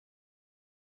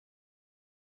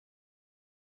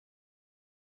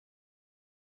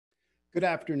Good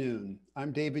afternoon.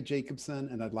 I'm David Jacobson,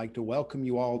 and I'd like to welcome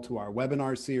you all to our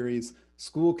webinar series,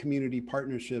 School Community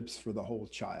Partnerships for the Whole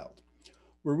Child.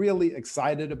 We're really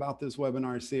excited about this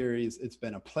webinar series. It's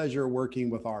been a pleasure working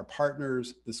with our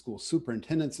partners, the School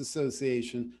Superintendents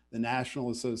Association, the National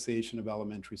Association of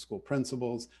Elementary School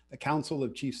Principals, the Council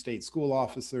of Chief State School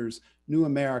Officers, New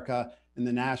America, and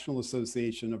the National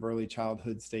Association of Early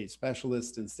Childhood State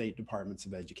Specialists and State Departments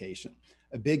of Education.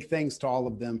 A big thanks to all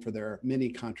of them for their many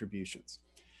contributions.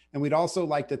 And we'd also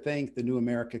like to thank the New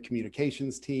America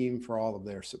Communications team for all of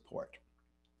their support.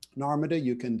 Narmada,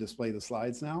 you can display the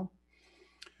slides now.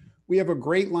 We have a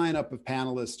great lineup of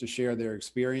panelists to share their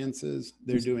experiences.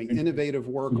 They're doing innovative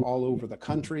work all over the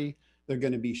country. They're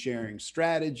going to be sharing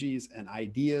strategies and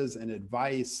ideas and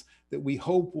advice that we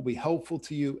hope will be helpful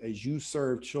to you as you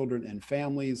serve children and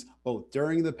families, both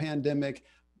during the pandemic,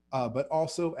 but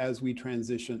also as we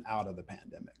transition out of the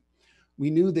pandemic. We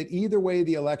knew that either way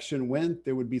the election went,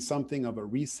 there would be something of a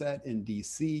reset in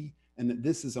DC, and that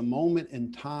this is a moment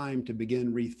in time to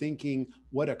begin rethinking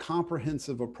what a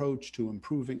comprehensive approach to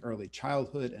improving early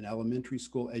childhood and elementary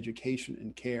school education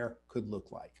and care could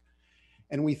look like.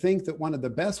 And we think that one of the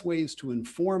best ways to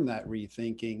inform that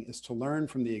rethinking is to learn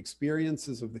from the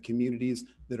experiences of the communities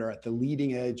that are at the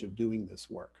leading edge of doing this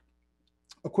work.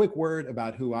 A quick word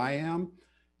about who I am.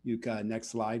 You can, next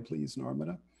slide, please,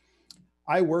 Narmada.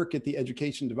 I work at the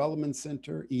Education Development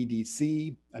Center,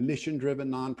 EDC, a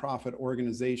mission-driven nonprofit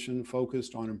organization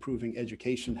focused on improving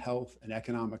education, health, and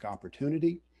economic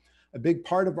opportunity. A big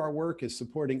part of our work is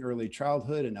supporting early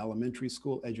childhood and elementary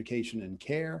school education and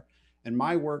care. And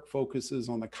my work focuses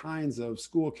on the kinds of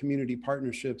school community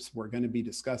partnerships we're going to be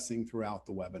discussing throughout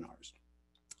the webinars.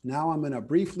 Now I'm going to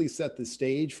briefly set the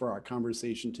stage for our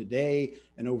conversation today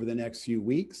and over the next few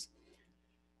weeks.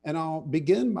 And I'll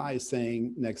begin by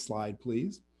saying, next slide,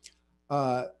 please,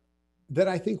 that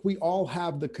I think we all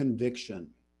have the conviction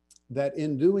that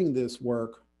in doing this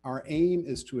work, our aim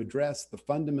is to address the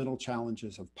fundamental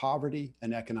challenges of poverty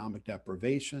and economic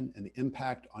deprivation and the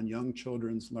impact on young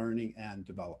children's learning and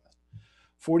development.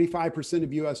 45%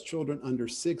 of US children under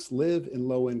 6 live in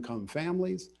low-income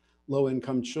families.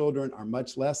 Low-income children are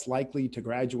much less likely to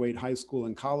graduate high school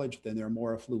and college than their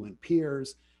more affluent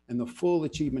peers, and the full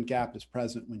achievement gap is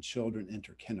present when children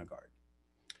enter kindergarten.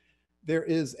 There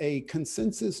is a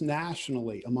consensus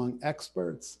nationally among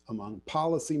experts, among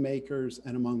policymakers,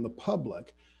 and among the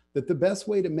public that the best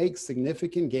way to make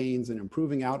significant gains in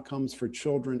improving outcomes for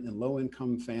children in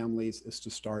low-income families is to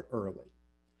start early.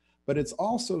 But it's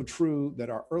also true that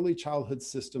our early childhood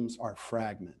systems are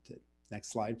fragmented.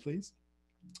 Next slide, please.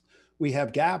 We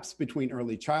have gaps between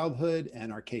early childhood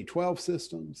and our K-12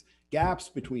 systems, gaps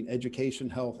between education,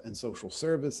 health, and social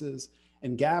services,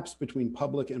 and gaps between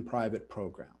public and private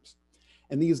programs.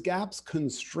 And these gaps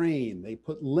constrain, they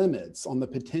put limits on the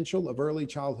potential of early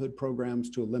childhood programs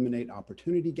to eliminate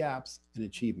opportunity gaps and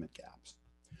achievement gaps.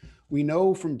 We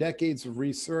know from decades of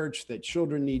research that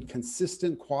children need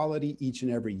consistent quality each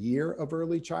and every year of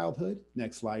early childhood.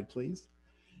 Next slide, please.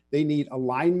 They need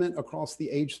alignment across the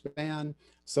age span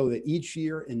so that each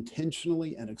year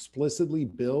intentionally and explicitly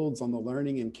builds on the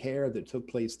learning and care that took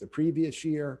place the previous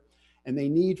year. And they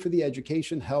need for the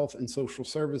education, health, and social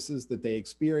services that they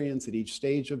experience at each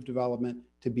stage of development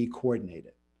to be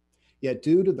coordinated. Yet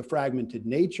due to the fragmented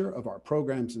nature of our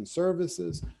programs and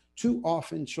services, too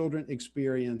often children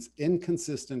experience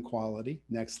inconsistent quality,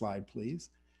 next slide please,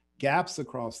 gaps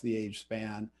across the age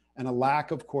span, and a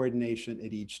lack of coordination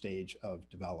at each stage of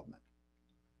development.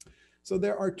 So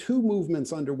there are 2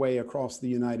 movements underway across the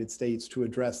United States to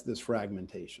address this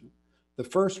fragmentation. The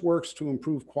first works to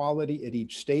improve quality at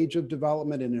each stage of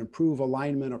development and improve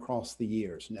alignment across the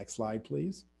years. Next slide,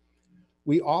 please.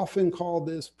 We often call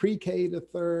this pre-K to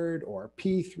 3rd or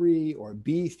P3 or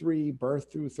B3,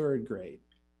 birth through 3rd grade.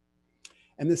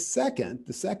 And the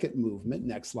second movement,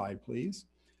 next slide, please,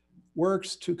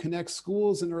 works to connect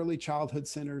schools and early childhood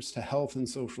centers to health and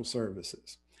social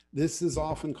services. This is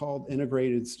often called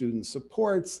integrated student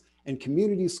supports, and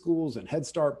community schools and Head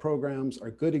Start programs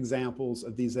are good examples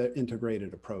of these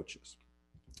integrated approaches.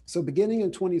 So beginning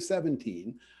in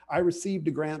 2017, I received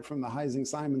a grant from the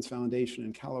Heising-Simons Foundation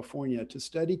in California to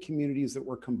study communities that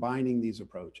were combining these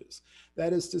approaches.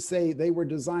 That is to say, they were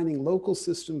designing local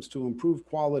systems to improve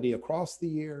quality across the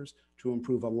years, to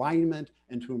improve alignment,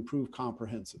 and to improve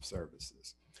comprehensive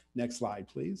services. Next slide,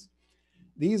 please.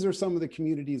 These are some of the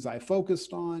communities I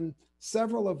focused on,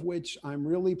 several of which I'm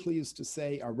really pleased to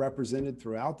say are represented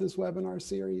throughout this webinar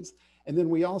series. And then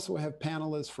we also have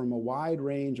panelists from a wide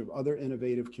range of other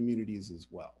innovative communities as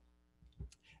well.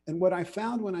 And what I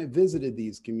found when I visited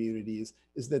these communities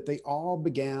is that they all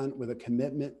began with a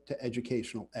commitment to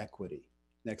educational equity.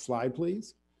 Next slide,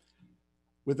 please.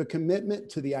 With a commitment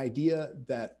to the idea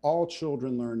that all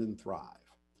children learn and thrive.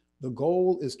 The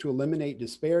goal is to eliminate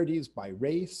disparities by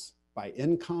race, by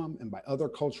income, and by other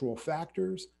cultural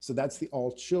factors. So that's the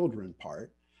all children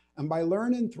part. And by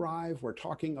learn and thrive, we're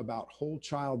talking about whole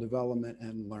child development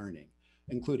and learning,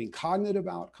 including cognitive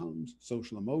outcomes,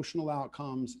 social emotional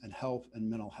outcomes, and health and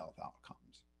mental health outcomes.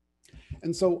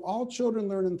 And so all children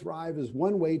learn and thrive is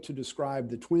one way to describe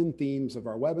the twin themes of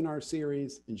our webinar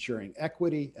series, ensuring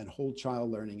equity and whole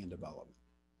child learning and development.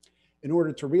 In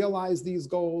order to realize these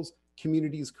goals,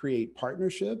 communities create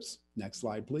partnerships. Next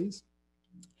slide, please.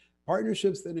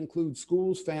 Partnerships that include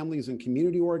schools, families, and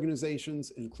community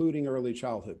organizations, including early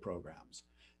childhood programs.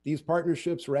 These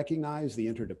partnerships recognize the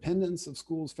interdependence of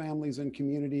schools, families, and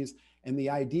communities, and the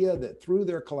idea that through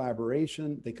their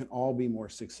collaboration, they can all be more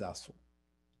successful.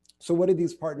 So what do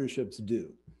these partnerships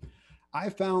do? I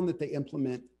found that they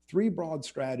implement 3 broad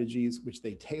strategies which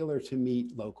they tailor to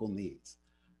meet local needs.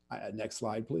 Next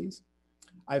slide, please.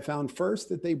 I found first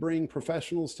that they bring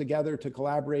professionals together to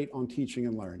collaborate on teaching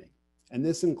and learning. And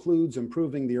this includes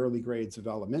improving the early grades of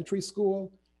elementary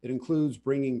school. It includes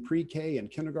bringing pre-K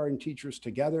and kindergarten teachers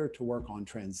together to work on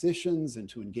transitions and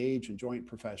to engage in joint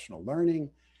professional learning.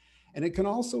 And it can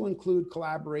also include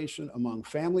collaboration among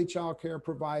family child care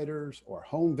providers or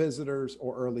home visitors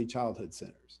or early childhood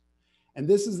centers. And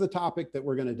this is the topic that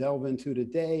we're going to delve into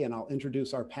today, and I'll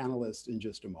introduce our panelists in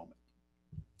just a moment.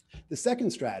 The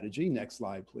second strategy, next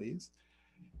slide, please.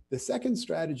 The second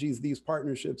strategy these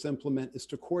partnerships implement is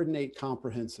to coordinate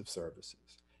comprehensive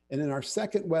services. And in our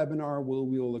second webinar,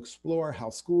 we will explore how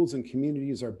schools and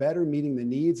communities are better meeting the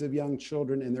needs of young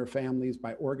children and their families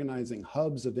by organizing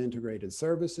hubs of integrated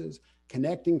services,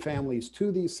 connecting families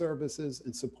to these services,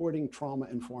 and supporting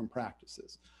trauma-informed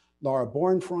practices. Laura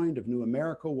Bornfreund of New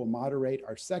America will moderate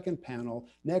our second panel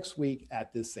next week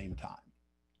at this same time.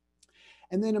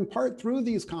 And then in part through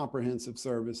these comprehensive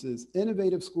services,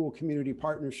 innovative school community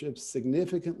partnerships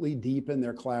significantly deepen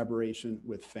their collaboration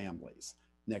with families.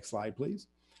 Next slide, please.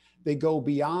 They go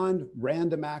beyond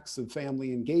random acts of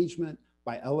family engagement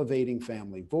by elevating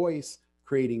family voice,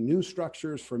 creating new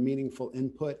structures for meaningful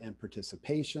input and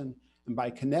participation, and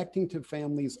by connecting to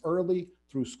families early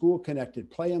through school-connected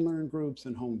play and learn groups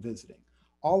and home visiting,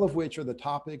 all of which are the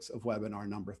topics of webinar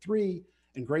number 3.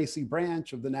 And Gracie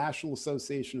Branch of the National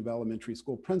Association of Elementary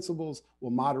School Principals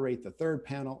will moderate the third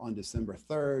panel on December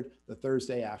 3rd, the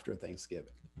Thursday after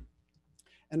Thanksgiving.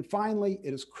 And finally,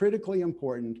 it is critically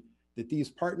important that these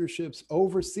partnerships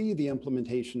oversee the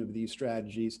implementation of these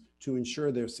strategies to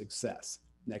ensure their success.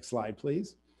 Next slide,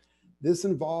 please. This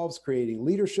involves creating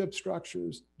leadership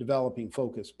structures, developing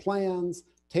focused plans,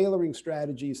 tailoring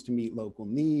strategies to meet local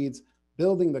needs,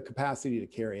 building the capacity to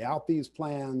carry out these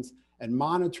plans, and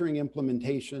monitoring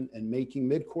implementation and making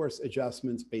mid-course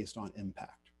adjustments based on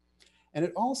impact. And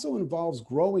it also involves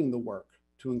growing the work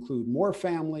to include more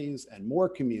families and more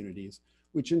communities,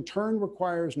 which in turn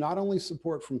requires not only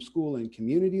support from school and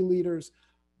community leaders,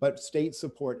 but state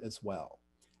support as well.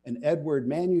 And Edward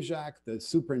Manuzak, the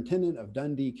superintendent of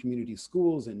Dundee Community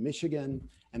Schools in Michigan,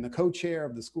 and the co-chair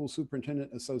of the School Superintendent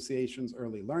Association's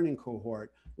Early Learning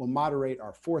Cohort will moderate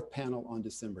our fourth panel on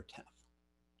December 10th.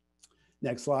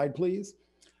 Next slide, please.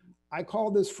 I call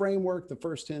this framework the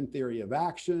First 10 Theory of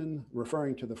Action,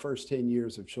 referring to the first 10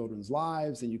 years of children's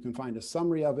lives, and you can find a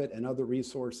summary of it and other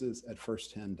resources at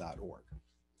first10.org.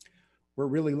 We're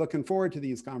really looking forward to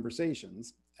these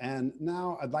conversations. And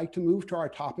now I'd like to move to our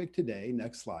topic today.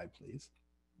 Next slide, please.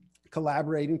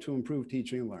 Collaborating to improve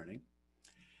teaching and learning.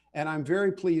 And I'm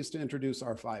very pleased to introduce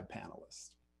our 5 panelists.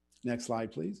 Next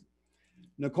slide, please.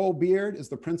 Nicole Beard is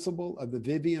the principal of the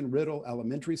Vivian Riddle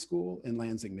Elementary School in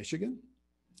Lansing, Michigan.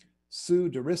 Sue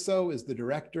DeRisso is the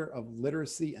director of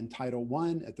Literacy and Title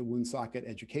I at the Woonsocket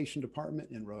Education Department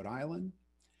in Rhode Island.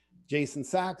 Jason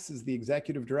Sachs is the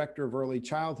executive director of early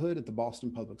childhood at the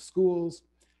Boston Public Schools.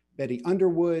 Betty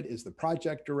Underwood is the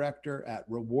project director at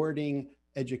Rewarding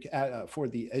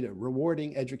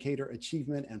Educator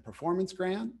Achievement and Performance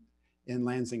Grant in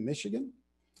Lansing, Michigan.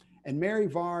 And Mary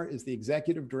Varr is the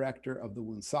executive director of the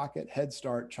Woonsocket Head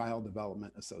Start Child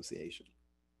Development Association.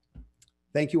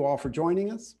 Thank you all for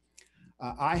joining us.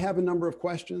 I have a number of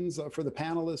questions for the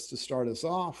panelists to start us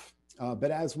off, but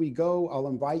as we go, I'll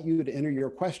invite you to enter your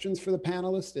questions for the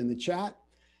panelists in the chat,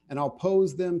 and I'll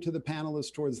pose them to the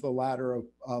panelists towards the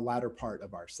latter part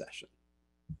of our session.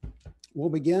 We'll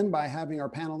begin by having our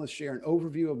panelists share an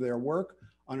overview of their work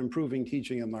on improving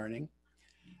teaching and learning.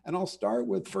 And I'll start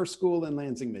with First School in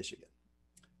Lansing, Michigan.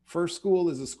 First School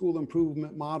is a school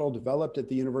improvement model developed at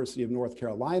the University of North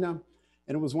Carolina,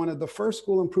 and it was one of the first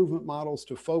school improvement models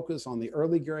to focus on the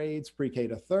early grades, pre-K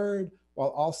to third, while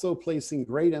also placing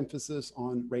great emphasis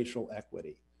on racial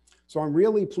equity. So I'm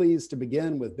really pleased to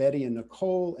begin with Betty and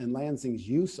Nicole and Lansing's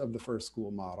use of the First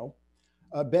School model.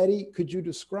 Betty, could you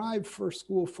describe First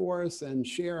School for us and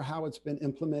share how it's been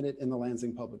implemented in the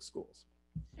Lansing Public Schools?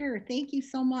 Sure, thank you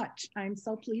so much. I'm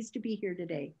so pleased to be here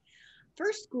today.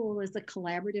 First School is a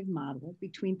collaborative model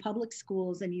between public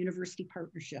schools and university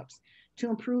partnerships to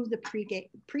improve the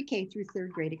pre-K through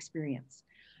third grade experience.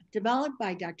 Developed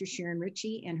by Dr. Sharon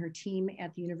Ritchie and her team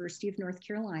at the University of North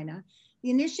Carolina, the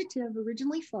initiative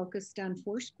originally focused on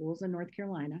 4 schools in North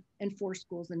Carolina and 4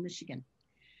 schools in Michigan.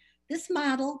 This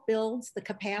model builds the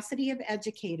capacity of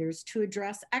educators to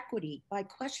address equity by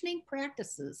questioning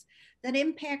practices that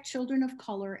impact children of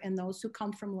color and those who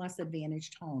come from less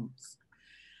advantaged homes.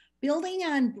 Building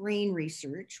on brain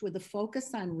research with a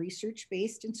focus on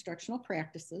research-based instructional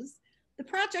practices, the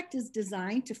project is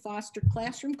designed to foster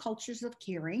classroom cultures of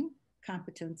caring,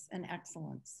 competence, and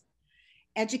excellence.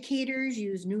 Educators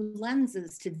use new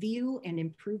lenses to view and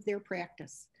improve their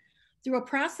practice. Through a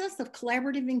process of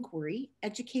collaborative inquiry,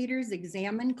 educators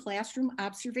examine classroom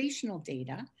observational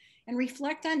data and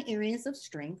reflect on areas of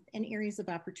strength and areas of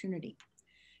opportunity.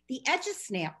 The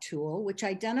EdgeSnap tool, which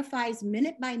identifies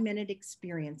minute-by-minute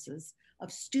experiences of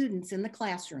students in the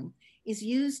classroom, is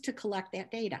used to collect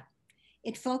that data.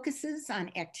 It focuses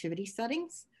on activity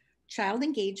settings, child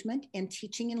engagement, and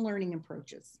teaching and learning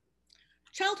approaches.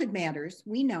 Childhood matters,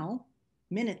 we know,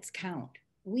 minutes count.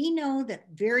 We know that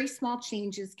very small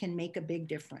changes can make a big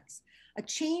difference. A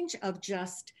change of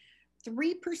just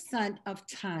 3% of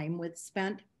time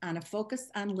spent on a focus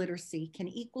on literacy can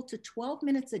equal to 12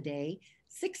 minutes a day,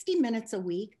 60 minutes a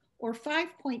week, or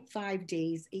 5.5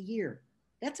 days a year.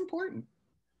 That's important.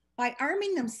 By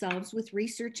arming themselves with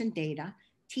research and data,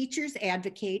 teachers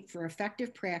advocate for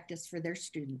effective practice for their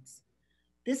students.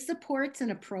 This supports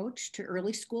an approach to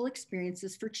early school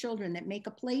experiences for children that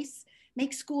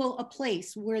make school a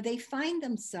place where they find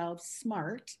themselves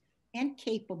smart and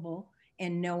capable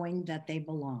and knowing that they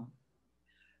belong.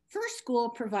 First School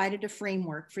provided a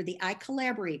framework for the I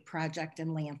Collaborate project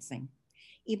in Lansing.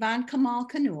 Yvonne Kamal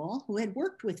Kanul, who had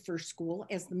worked with First School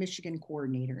as the Michigan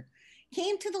coordinator,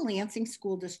 came to the Lansing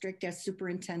School District as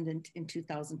superintendent in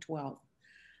 2012.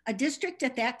 A district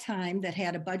at that time that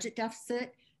had a budget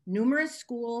deficit, numerous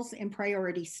schools in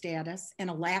priority status, and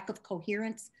a lack of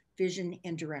coherence, vision,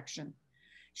 and direction.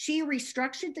 She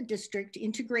restructured the district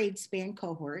into grade span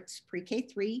cohorts, pre-K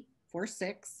 3, 4,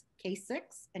 6, K6,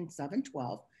 and 7,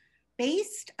 12,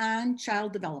 based on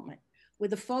child development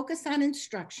with a focus on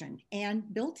instruction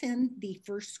and built in the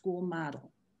First School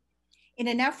model. In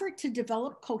an effort to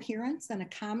develop coherence and a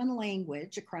common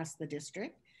language across the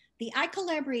district, the I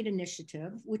Collaborate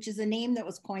initiative, which is a name that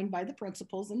was coined by the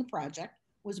principals in the project,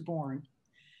 was born.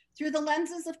 Through the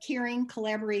lenses of caring,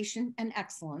 collaboration, and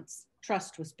excellence,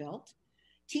 trust was built.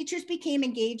 Teachers became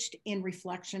engaged in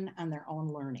reflection on their own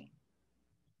learning.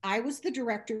 I was the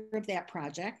director of that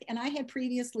project, and I had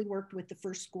previously worked with the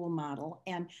First School model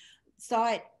and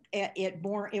saw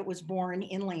it was born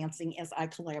in Lansing as I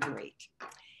Collaborate.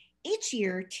 Each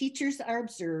year, teachers are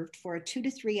observed for a 2 to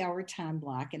 3 hour time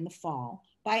block in the fall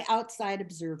by outside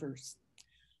observers.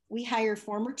 We hire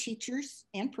former teachers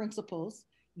and principals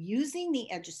using the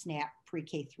EdgeSnap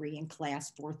pre-K 3 and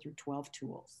class 4 through 12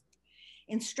 tools.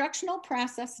 Instructional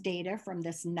process data from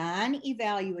this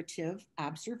non-evaluative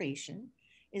observation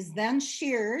is then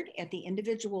shared at the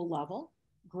individual level,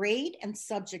 grade and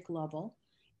subject level,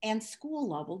 and school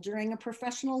level during a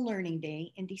professional learning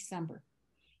day in December.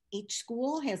 Each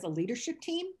school has a leadership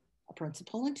team, a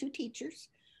principal and 2 teachers,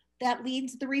 that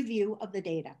leads the review of the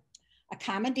data. A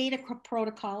common data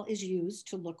protocol is used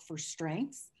to look for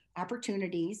strengths,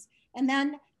 opportunities, and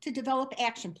then to develop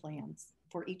action plans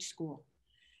for each school.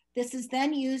 This is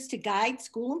then used to guide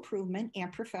school improvement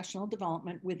and professional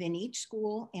development within each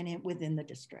school and within the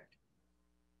district.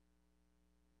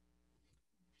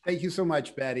 Thank you so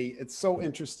much, Betty. It's so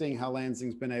interesting how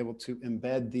Lansing's been able to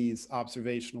embed these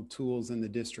observational tools in the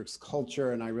district's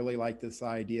culture, and I really like this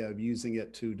idea of using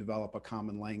it to develop a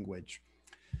common language.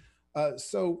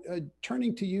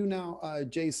 Turning to you now,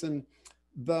 Jason,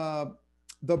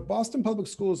 the Boston Public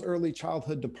Schools Early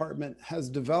Childhood Department has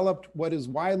developed what is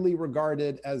widely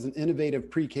regarded as an innovative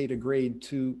pre-K to grade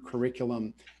 2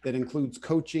 curriculum that includes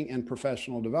coaching and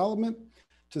professional development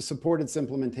to support its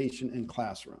implementation in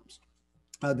classrooms.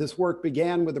 This work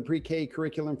began with a pre-K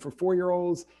curriculum for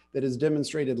 4-year-olds that has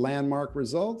demonstrated landmark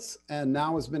results and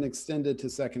now has been extended to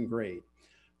 2nd grade.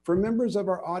 For members of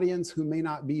our audience who may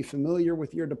not be familiar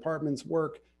with your department's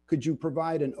work, could you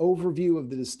provide an overview of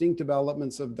the distinct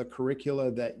developments of the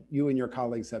curricula that you and your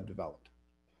colleagues have developed?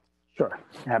 Sure,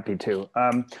 happy to.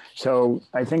 So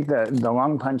I think the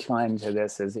long punchline to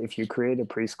this is if you create a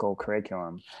preschool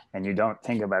curriculum and you don't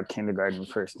think about kindergarten,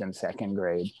 first and second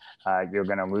grade, you're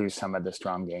going to lose some of the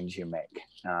strong gains you make.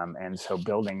 And so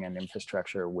building an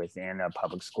infrastructure within a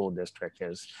public school district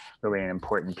is really an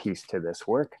important piece to this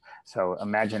work. So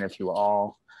imagine if you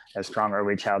all, as strong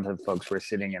early childhood folks, were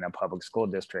sitting in a public school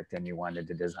district and you wanted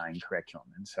to design curriculum.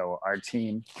 And so our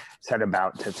team set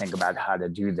about to think about how to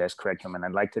do this curriculum. And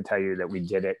I'd like to tell you that we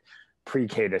did it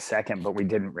pre-K to second, but we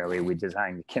didn't really. We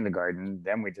designed kindergarten,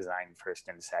 then we designed first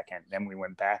and second, then we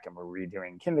went back and we're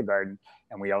redoing kindergarten,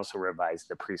 and we also revised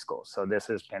the preschool. So this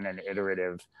has been an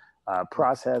iterative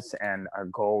process, and our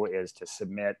goal is to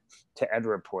submit to Ed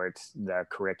Reports the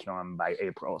curriculum by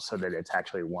April so that it's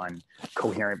actually one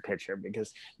coherent picture,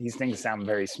 because these things sound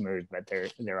very smooth, but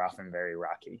they're often very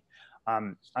rocky.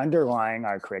 Underlying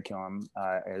our curriculum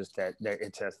is that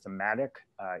it's a thematic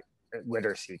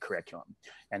literacy curriculum.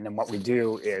 And then what we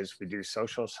do is we do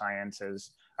social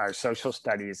sciences, our social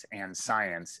studies and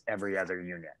science every other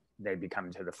unit. They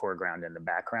become to the foreground and the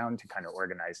background to kind of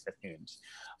organize the themes.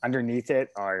 Underneath it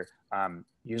are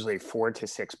usually 4 to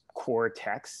 6 core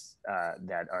texts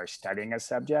that are studying a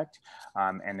subject.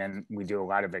 And then we do a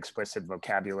lot of explicit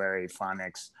vocabulary,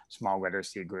 phonics, small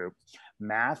literacy group.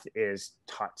 Math is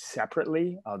taught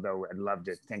separately, although I'd love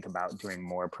to think about doing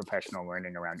more professional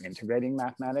learning around integrating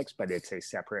mathematics, but it's a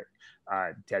separate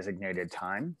designated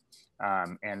time.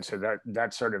 And so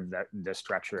that's sort of the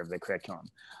structure of the curriculum.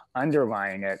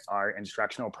 Underlying it are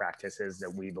instructional practices that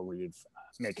we believe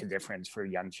make a difference for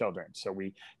young children. So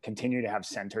we continue to have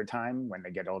center time. When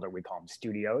they get older, we call them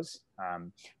studios,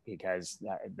 because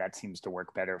that seems to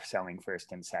work better selling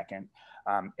first and second.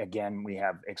 Again, we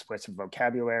have explicit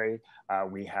vocabulary.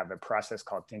 We have a process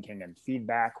called thinking and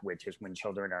feedback, which is when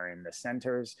children are in the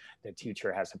centers, the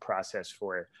teacher has a process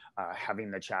for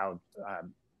having the child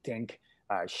think,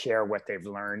 share what they've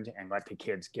learned, and let the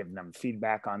kids give them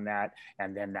feedback on that.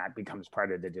 And then that becomes part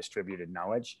of the distributed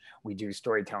knowledge. We do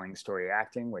storytelling, story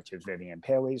acting, which is Vivian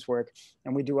Paley's work.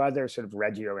 And we do other sort of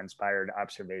Reggio-inspired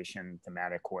observation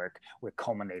thematic work with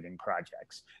culminating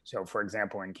projects. So for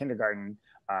example, in kindergarten,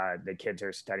 the kids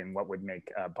are studying what would make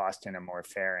Boston a more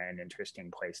fair and interesting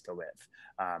place to live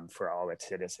for all its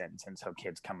citizens. And so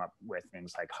kids come up with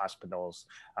things like hospitals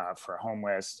for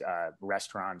homeless,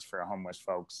 restaurants for homeless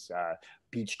folks,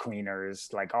 beach cleaners,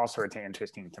 like all sorts of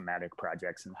interesting thematic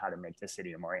projects and how to make the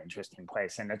city a more interesting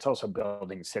place. And it's also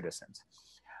building citizens.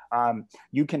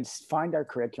 You can find our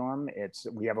curriculum.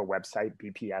 We have a website,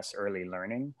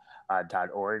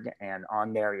 bpsearlylearning.org, and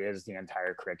on there is the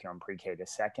entire curriculum pre-K to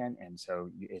second. And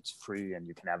so it's free and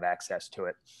you can have access to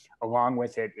it. Along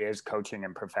with it is coaching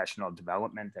and professional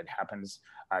development that happens,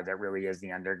 that really is the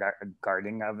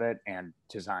undergirding of it, and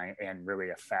design, and really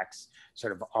affects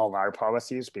sort of all our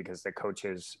policies, because the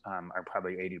coaches are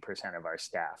probably 80% of our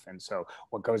staff. And so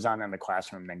what goes on in the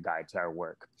classroom then guides our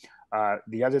work.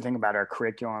 The other thing about our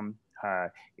curriculum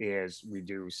is we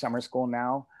do summer school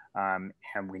now, and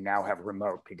we now have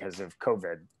remote because of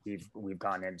COVID. We've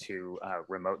gone into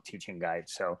remote teaching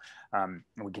guides, so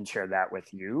we can share that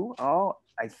with you all.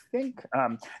 I think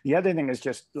the other thing is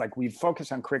just like we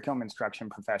focus on curriculum instruction,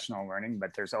 professional learning,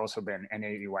 but there's also been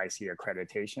NAEYC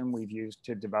accreditation we've used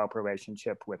to develop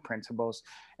relationship with principals.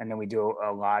 And then we do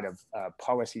a lot of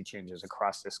policy changes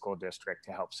across the school district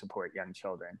to help support young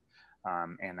children.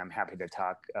 And I'm happy to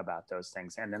talk about those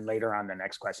things. And then later on, the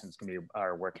next question is going to be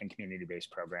our work in community-based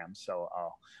programs. So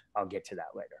I'll get to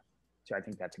that later. So I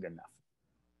think that's good enough.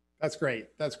 That's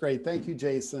great. That's great. Thank you,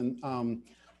 Jason.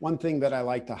 One thing that I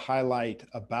like to highlight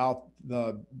about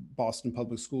the Boston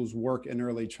Public Schools work in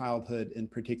early childhood, and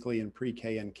particularly in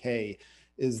pre-K and K,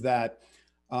 is that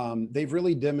they've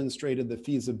really demonstrated the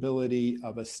feasibility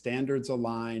of a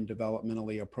standards-aligned,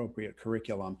 developmentally appropriate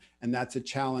curriculum. And that's a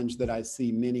challenge that I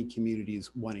see many communities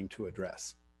wanting to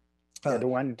address. Yeah, the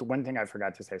one thing I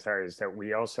forgot to say, sorry, is that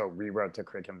we also rewrote the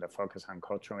curriculum to focus on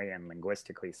culturally and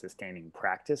linguistically sustaining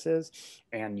practices,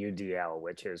 and UDL,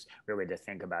 which is really to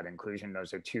think about inclusion.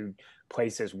 Those are two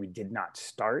places we did not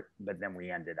start, but then we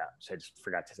ended up. So I just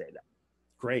forgot to say that.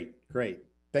 Great, great.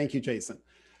 Thank you, Jason.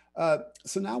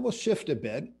 So now we'll shift a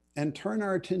bit and turn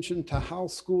our attention to how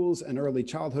schools and early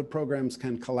childhood programs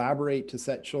can collaborate to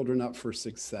set children up for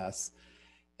success.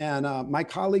 And my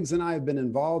colleagues and I have been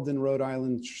involved in Rhode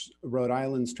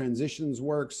Island's transitions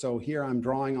work. So here I'm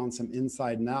drawing on some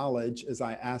inside knowledge as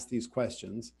I ask these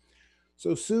questions.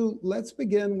 So Sue, let's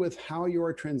begin with how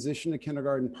your transition to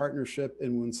kindergarten partnership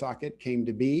in Woonsocket came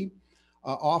to be.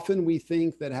 Often we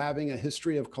think that having a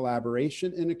history of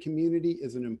collaboration in a community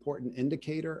is an important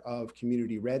indicator of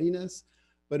community readiness.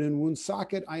 But in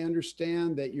Woonsocket, I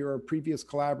understand that your previous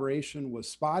collaboration was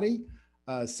spotty.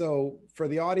 So for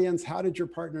the audience, how did your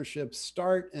partnership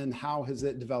start and how has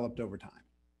it developed over time?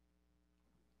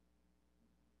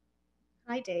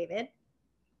 Hi, David.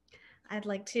 I'd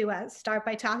like to start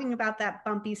by talking about that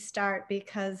bumpy start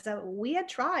because we had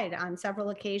tried on several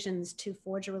occasions to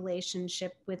forge a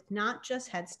relationship with not just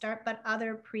Head Start, but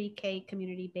other pre-K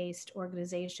community-based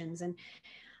organizations. And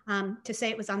to say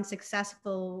it was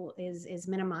unsuccessful is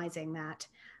minimizing that.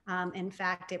 In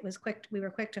fact, we were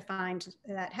quick to find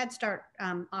that Head Start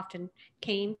often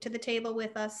came to the table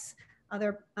with us.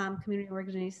 Other community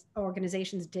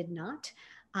organizations did not.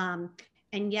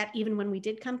 And yet, even when we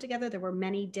did come together, there were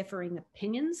many differing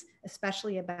opinions,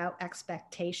 especially about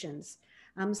expectations.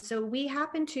 So we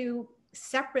happened to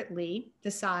separately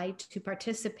decide to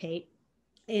participate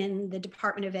in the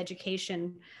Department of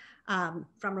Education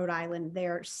from Rhode Island,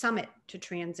 their summit to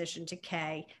transition to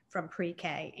K from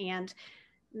pre-K. And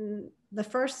the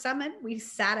first summit, we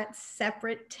sat at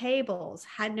separate tables,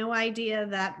 had no idea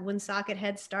that Woonsocket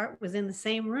Head Start was in the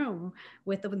same room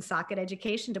with the Woonsocket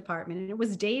Education Department. And it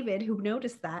was David who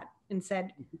noticed that and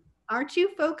said, aren't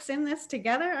you folks in this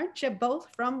together? Aren't you both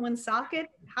from Woonsocket?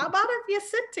 How about if you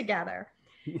sit together?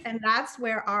 And that's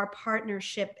where our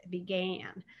partnership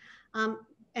began.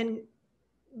 And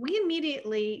we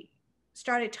immediately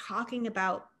started talking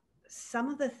about some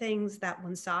of the things that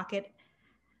Woonsocket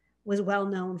was well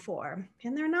known for.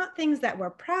 And they're not things that we're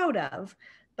proud of,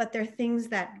 but they're things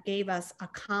that gave us a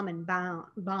common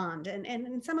bond.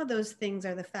 And some of those things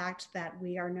are the fact that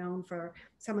we are known for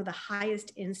some of the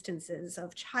highest instances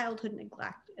of childhood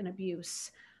neglect and abuse,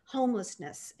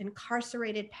 homelessness,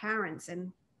 incarcerated parents,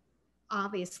 and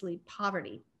obviously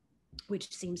poverty,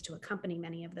 which seems to accompany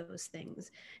many of those things.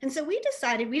 And so we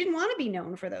decided we didn't want to be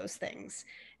known for those things.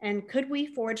 And could we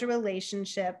forge a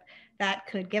relationship that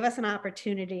could give us an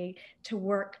opportunity to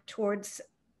work towards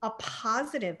a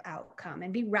positive outcome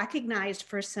and be recognized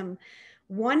for some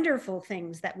wonderful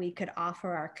things that we could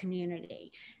offer our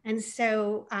community? And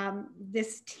so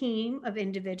this team of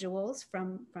individuals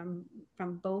from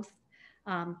both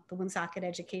the Woonsocket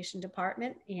Education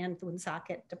Department and the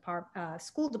Woonsocket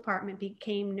School Department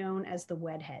became known as the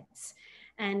Wedheads.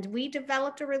 And we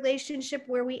developed a relationship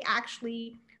where we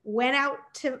actually went out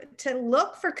to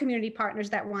look for community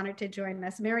partners that wanted to join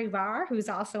us. Mary Varr, who's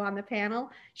also on the panel,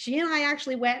 she and I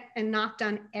actually went and knocked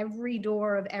on every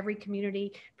door of every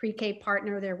community pre-K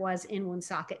partner there was in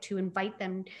Woonsocket to invite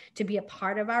them to be a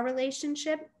part of our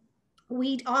relationship.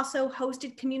 We also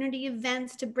hosted community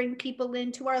events to bring people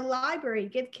into our library,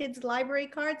 give kids library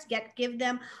cards, give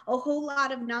them a whole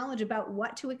lot of knowledge about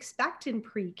what to expect in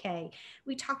pre-K.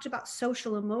 We talked about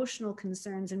social emotional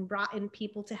concerns and brought in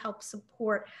people to help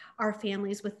support our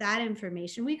families with that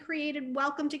information. We created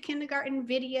welcome to kindergarten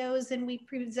videos, and we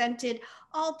presented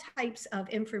all types of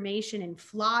information in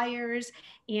flyers,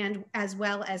 and as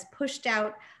well as pushed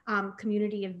out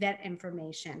community event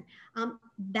information.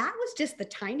 That was just the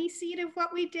tiny seed of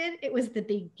what we did. It was the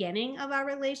beginning of our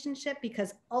relationship,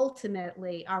 because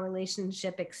ultimately our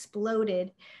relationship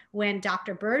exploded when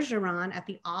Dr. Bergeron at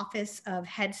the Office of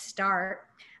Head Start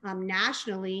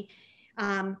nationally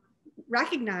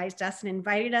recognized us and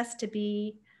invited us to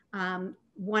be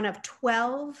one of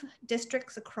 12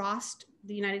 districts across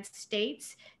the United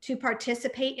States to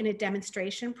participate in a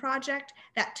demonstration project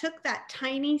that took that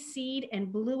tiny seed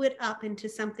and blew it up into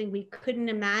something we couldn't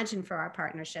imagine for our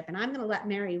partnership. And I'm going to let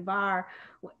Mary Varr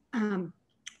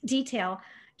detail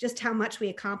just how much we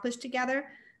accomplished together.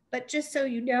 But just so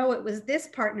you know, it was this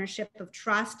partnership of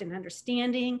trust and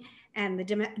understanding and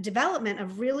the development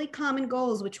of really common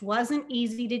goals, which wasn't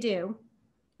easy to do,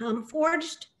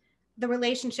 forged the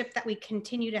relationship that we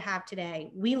continue to have today.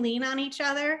 We lean on each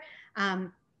other.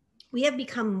 We have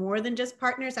become more than just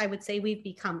partners. I would say we've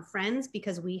become friends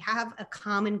because we have a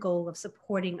common goal of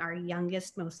supporting our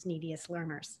youngest, most neediest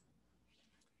learners.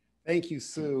 Thank you,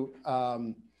 Sue.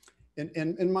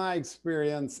 In my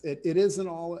experience, it isn't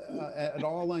at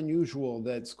all unusual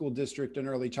that school district and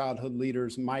early childhood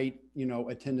leaders might,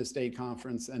 attend a state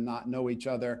conference and not know each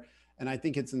other. And I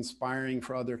think it's inspiring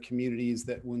for other communities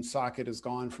that Woonsocket has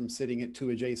gone from sitting at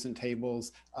 2 adjacent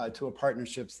tables to a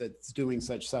partnership that's doing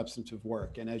such substantive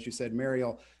work. And as you said, Mary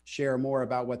will share more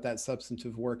about what that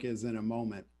substantive work is in a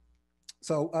moment.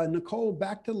 So Nicole,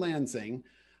 back to Lansing.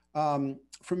 From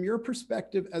your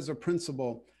perspective as a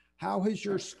principal, how has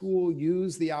your school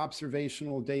used the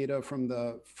observational data from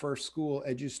the First School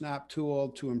EduSnap tool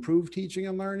to improve teaching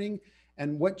and learning?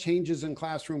 And what changes in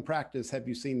classroom practice have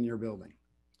you seen in your building?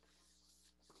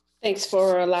 Thanks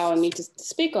for allowing me to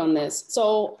speak on this.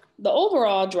 So the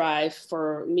overall drive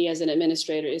for me as an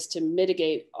administrator is to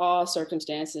mitigate all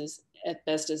circumstances as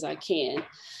best as I can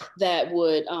that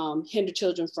would hinder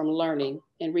children from learning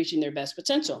and reaching their best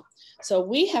potential. So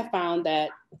we have found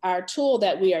that our tool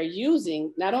that we are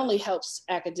using not only helps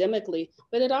academically,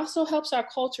 but it also helps our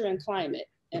culture and climate.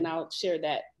 And I'll share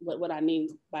that, what I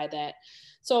mean by that.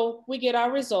 So we get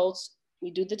our results, we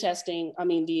do the testing,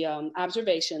 the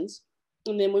observations.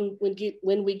 And then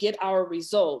when we get our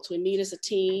results, we meet as a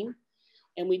team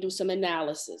and we do some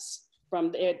analysis.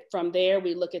 From there,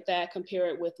 we look at that, compare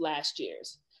it with last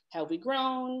year's. Have we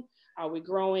grown? Are we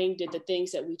growing? Did the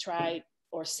things that we tried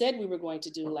or said we were going to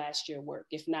do last year work?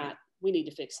 If not, we need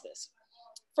to fix this.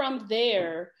 From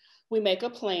there, we make a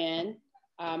plan.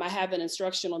 I have an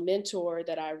instructional mentor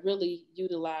that I really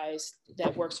utilize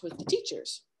that works with the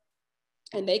teachers.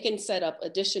 And they can set up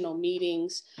additional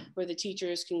meetings where the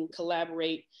teachers can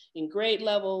collaborate in grade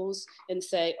levels and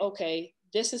say, okay,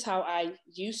 this is how I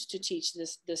used to teach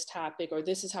this topic, or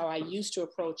this is how I used to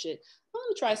approach it. I'm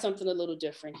gonna try something a little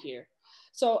different here.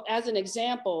 So as an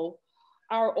example,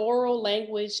 our oral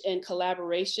language and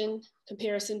collaboration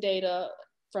comparison data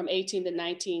from 18 to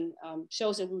 19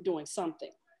 shows that we're doing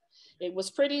something. It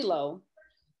was pretty low.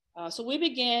 So we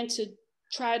began to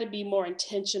try to be more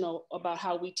intentional about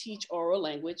how we teach oral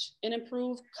language and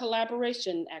improve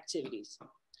collaboration activities.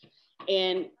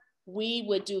 And we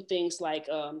would do things like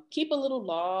keep a little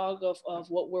log of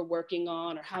what we're working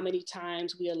on, or how many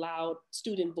times we allowed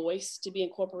student voice to be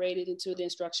incorporated into the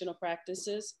instructional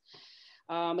practices.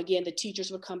 Again, the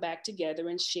teachers would come back together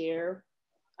and share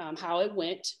how it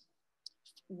went.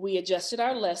 We adjusted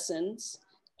our lessons,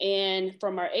 and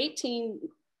from our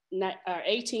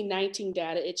 18-19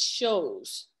 data, it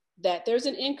shows that there's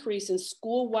an increase in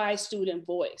school-wide student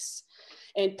voice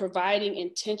and providing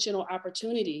intentional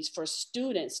opportunities for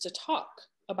students to talk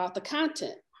about the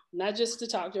content, not just to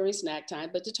talk during snack time,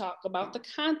 but to talk about the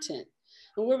content.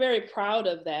 And we're very proud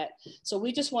of that. So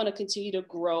we just want to continue to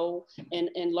grow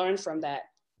and learn from that.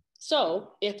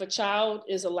 So if a child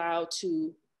is allowed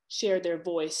to share their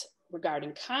voice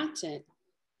regarding content,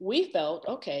 we felt,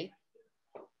 okay,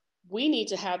 we need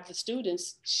to have the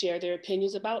students share their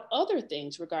opinions about other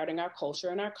things regarding our culture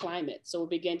and our climate. So we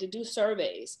began to do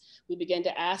surveys. We began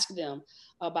to ask them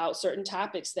about certain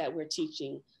topics that we're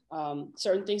teaching,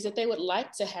 certain things that they would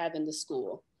like to have in the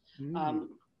school.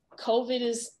 COVID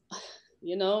is,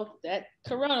 that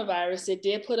coronavirus, it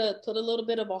did put a little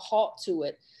bit of a halt to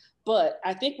it. But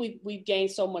I think we've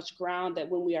gained so much ground that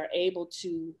when we are able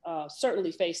to,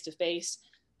 certainly face-to-face,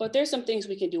 but there's some things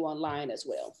we can do online as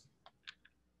well.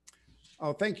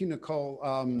 Oh, thank you, Nicole.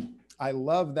 I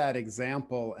love that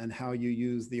example and how you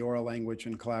use the oral language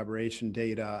and collaboration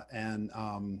data and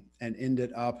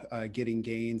ended up getting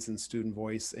gains in student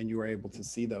voice, and you were able to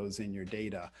see those in your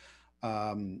data.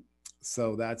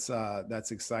 So that's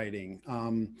exciting.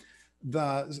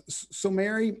 So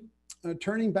Mary,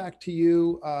 turning back to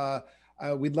you,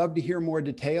 we'd love to hear more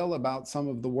detail about some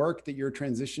of the work that your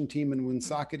transition team in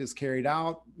Woonsocket has carried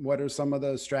out. What are some of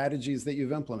the strategies that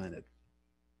you've implemented?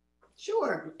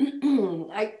 Sure.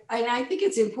 I think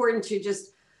it's important to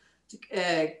just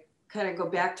kind of go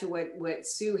back to what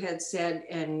Sue had said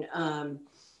and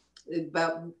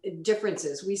about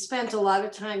differences. We spent a lot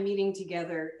of time meeting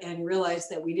together and realized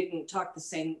that we didn't talk the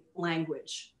same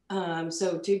language.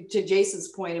 So to Jason's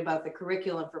point about the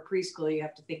curriculum for preschool, you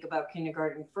have to think about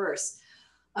kindergarten first.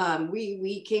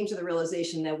 We came to the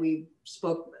realization that we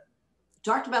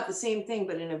talked about the same thing,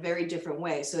 but in a very different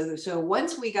way. So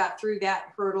once we got through that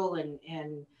hurdle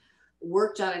and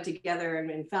worked on it together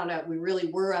and found out we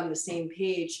really were on the same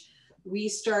page, we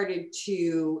started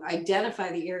to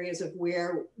identify the areas of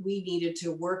where we needed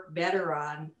to work better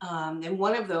on. And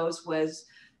one of those was,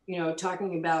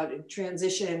 talking about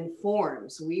transition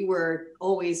forms. We were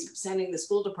always sending the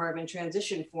school department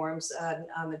transition forms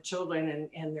on the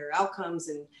children and their outcomes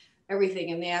and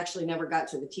everything, and they actually never got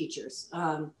to the teachers.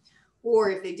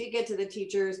 Or if they did get to the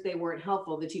teachers, they weren't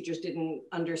helpful. The teachers didn't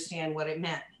understand what it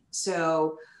meant.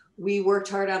 So we worked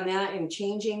hard on that and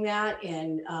changing that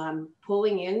and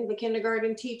pulling in the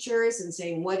kindergarten teachers and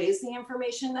saying, what is the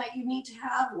information that you need to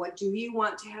have? What do you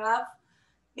want to have?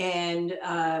 And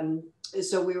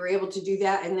so we were able to do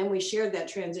that. And then we shared that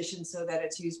transition so that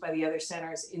it's used by the other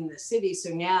centers in the city.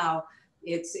 So now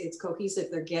it's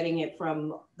cohesive. They're getting it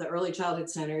from the early childhood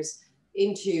centers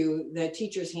into the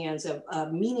teachers' hands of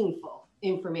meaningful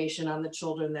information on the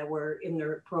children that were in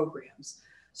their programs.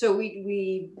 So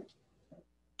we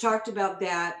talked about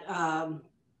that.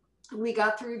 We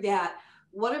got through that.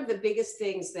 One of the biggest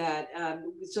things that,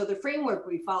 so the framework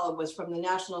we followed was from the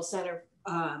National Center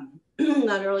on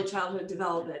early childhood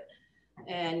development,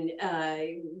 and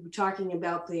talking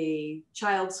about the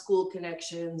child school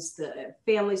connections, the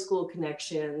family school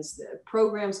connections, the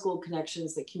program school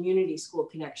connections, the community school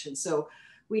connections. So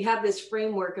we have this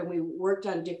framework, and we worked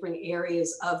on different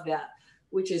areas of that,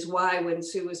 which is why when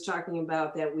Sue was talking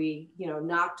about that, we, you know,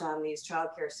 knocked on these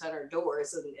childcare center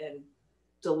doors and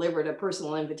delivered a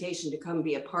personal invitation to come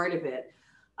be a part of it,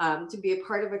 to be a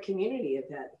part of a community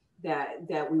event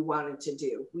that we wanted to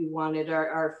do. We wanted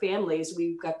our families,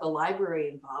 we got the library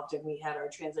involved, and we had our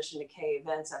Transition to K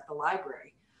events at the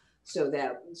library, so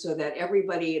that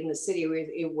everybody in the city,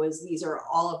 it was, these are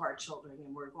all of our children,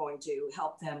 and we're going to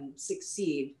help them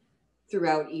succeed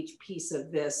throughout each piece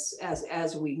of this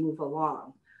as we move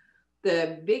along.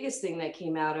 The biggest thing that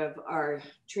came out of our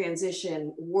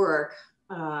transition work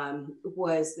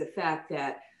was the fact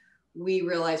that we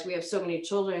realized we have so many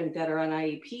children that are on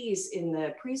IEPs in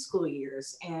the preschool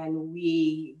years, and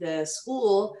the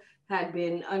school had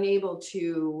been unable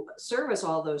to service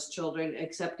all those children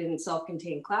except in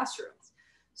self-contained classrooms.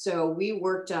 So we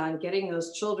worked on getting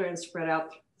those children spread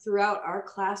out throughout our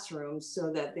classrooms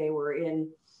so that they were in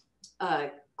a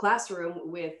classroom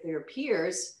with their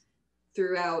peers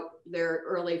throughout their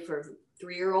early, for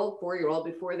 3-year-old, 4-year-old,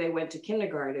 before they went to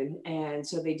kindergarten. And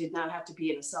so they did not have to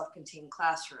be in a self-contained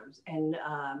classrooms. And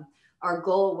our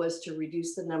goal was to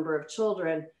reduce the number of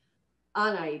children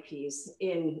on IEPs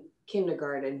in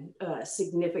kindergarten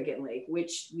significantly,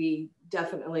 which we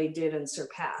definitely did and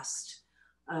surpassed.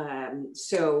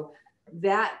 So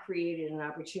that created an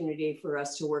opportunity for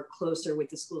us to work closer with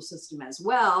the school system as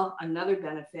well. Another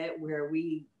benefit where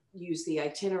we use the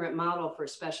itinerant model for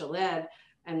special ed,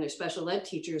 and their special ed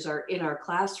teachers are in our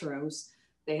classrooms.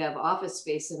 They have office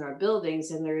space in our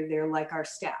buildings, and they're like our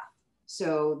staff.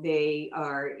 So they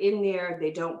are in there,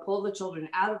 they don't pull the children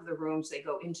out of the rooms, they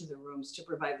go into the rooms to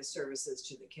provide the services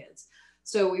to the kids.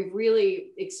 So we've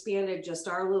really expanded just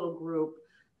our little group,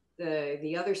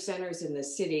 the other centers in the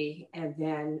city, and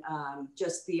then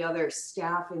just the other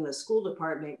staff in the school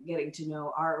department getting to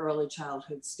know our early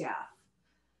childhood staff.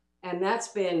 And that's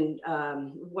been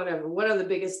one of the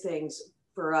biggest things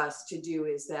for us to do,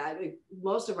 is that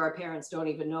most of our parents don't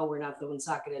even know we're not the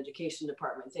Woonsocket Education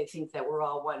Department. They think that we're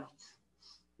all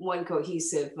one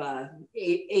cohesive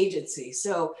agency.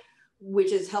 So,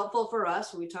 which is helpful for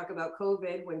us. We talk about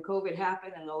COVID. When COVID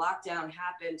happened and the lockdown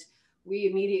happened, we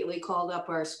immediately called up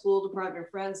our school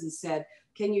department friends and said,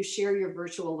 can you share your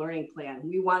virtual learning plan?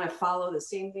 We want to follow the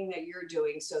same thing that you're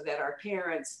doing, so that our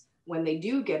parents, when they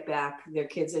do get back their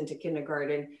kids into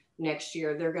kindergarten next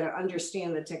year, they're going to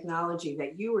understand the technology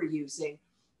that you are using.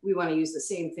 We want to use the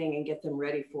same thing and get them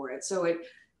ready for it. So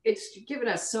it's given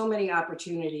us so many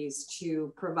opportunities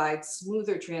to provide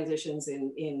smoother transitions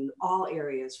in all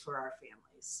areas for our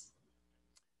families.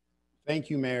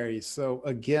 Thank you, Mary. So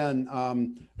again,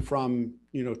 from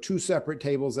 2 separate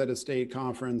tables at a state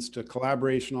conference, to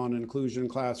collaboration on inclusion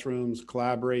classrooms,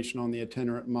 collaboration on the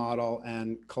itinerant model,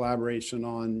 and collaboration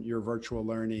on your virtual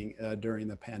learning during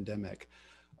the pandemic.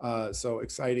 So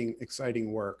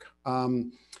exciting work.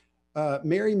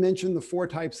 Mary mentioned the 4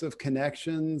 types of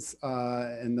connections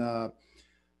in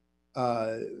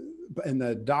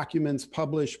the documents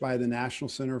published by the National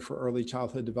Center for Early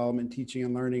Childhood Development, Teaching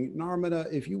and Learning. Narmada,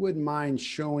 if you wouldn't mind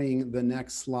showing the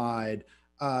next slide.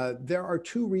 There are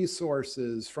 2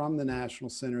 resources from the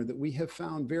National Center that we have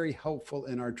found very helpful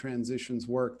in our transitions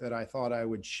work that I thought I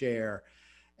would share.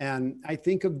 And I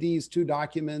think of these 2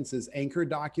 documents as anchor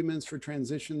documents for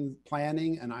transition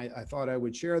planning, and I thought I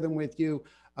would share them with you.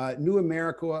 New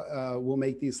America will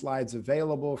make these slides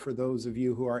available for those of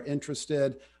you who are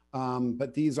interested,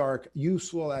 but these are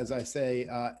useful, as I say,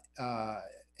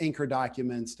 anchor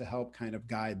documents to help kind of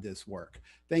guide this work.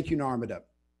 Thank you, Narmada.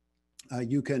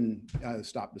 You can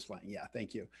stop displaying. Yeah,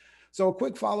 thank you. So a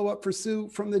quick follow-up for Sue.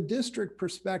 From the district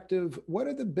perspective, what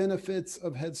are the benefits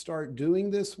of Head Start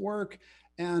doing this work?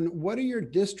 And what do your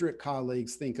district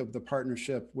colleagues think of the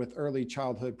partnership with early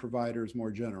childhood providers more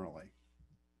generally?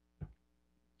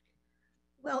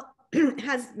 Well,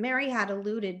 as Mary had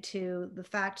alluded to, the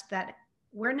fact that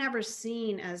we're never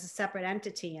seen as a separate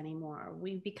entity anymore.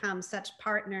 We've become such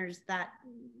partners that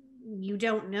you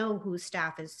don't know whose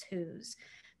staff is whose.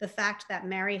 The fact that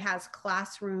Mary has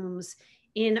classrooms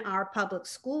in our public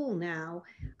school now,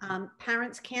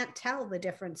 parents can't tell the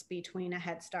difference between a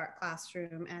Head Start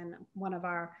classroom and one of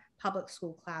our public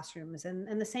school classrooms.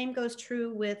 And the same goes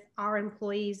true with our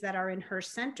employees that are in her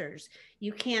centers.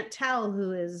 You can't tell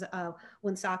who is a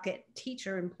Woonsocket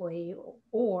teacher employee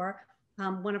or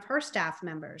one of her staff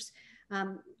members.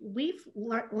 We've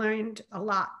learned a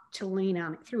lot to lean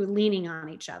on through leaning on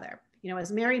each other. You know,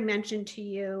 as Mary mentioned to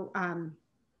you,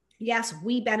 yes,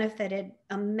 we benefited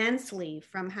immensely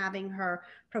from having her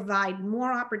provide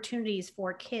more opportunities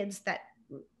for kids that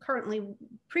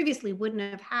previously wouldn't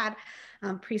have had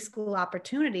preschool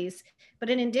opportunities. But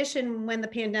in addition, when the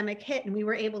pandemic hit and we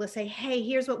were able to say, hey,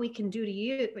 here's what we can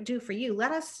do for you.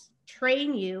 Let us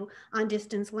train you on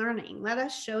distance learning. Let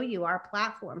us show you our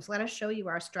platforms. Let us show you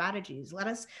our strategies. Let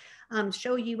us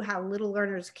show you how little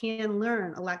learners can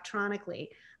learn electronically.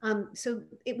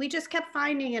 We just kept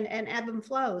finding an ebb and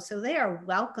flow. So they are a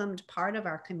welcomed part of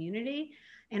our community.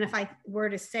 And if I were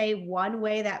to say one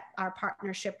way that our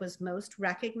partnership was most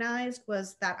recognized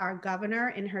was that our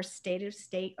governor in her State of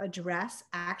State address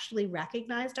actually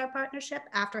recognized our partnership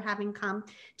after having come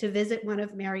to visit one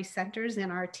of Mary's centers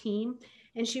in our team.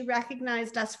 And she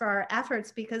recognized us for our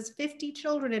efforts because 50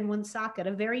 children in Woonsocket,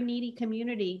 a very needy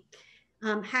community,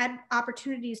 had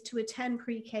opportunities to attend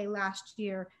pre-K last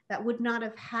year that would not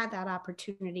have had that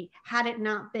opportunity had it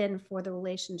not been for the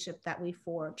relationship that we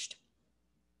forged.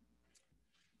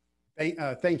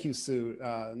 Thank you, Sue.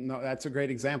 No, that's a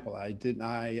great example. I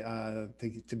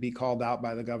think to be called out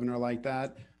by the governor like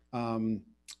that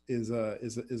is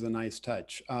a nice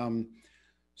touch.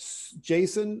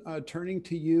 Jason, turning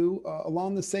to you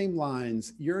along the same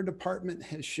lines, your department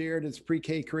has shared its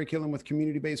pre-K curriculum with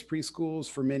community-based preschools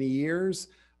for many years.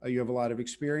 You have a lot of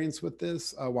experience with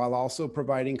this while also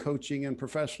providing coaching and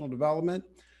professional development.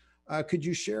 Could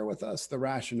you share with us the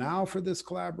rationale for this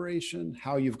collaboration,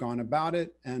 how you've gone about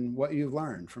it, and what you've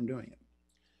learned from doing it?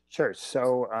 Sure.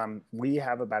 So we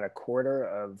have about a quarter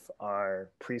of our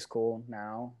preschool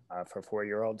now for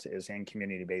 4-year-olds is in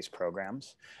community-based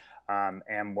programs.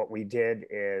 And what we did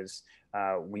is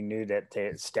we knew that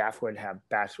the staff would have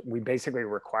we basically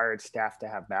required staff to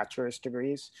have bachelor's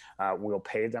degrees. We'll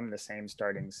pay them the same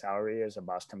starting salary as a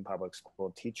Boston Public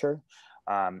School teacher.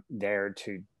 They're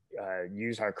to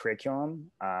use our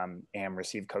curriculum and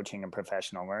receive coaching and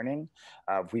professional learning.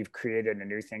 We've created a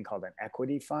new thing called an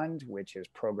equity fund, which is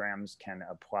programs can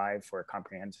apply for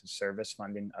comprehensive service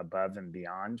funding above and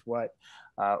beyond what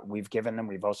we've given them.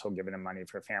 We've also given them money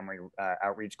for family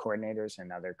outreach coordinators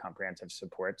and other comprehensive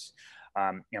supports.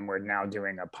 And we're now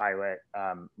doing a pilot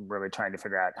where we're trying to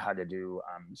figure out how to do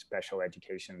special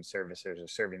education services or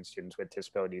serving students with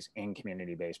disabilities in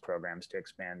community-based programs to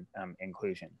expand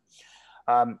inclusion.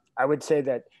 I would say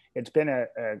that it's been a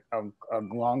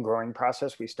long growing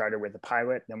process. We started with a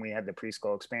pilot, then we had the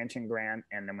preschool expansion grant.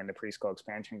 And then when the preschool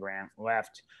expansion grant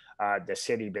left, the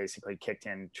city basically kicked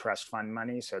in trust fund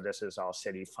money. So this is all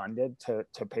city funded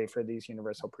to pay for these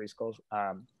universal preschool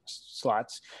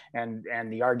slots. And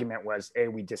the argument was, A,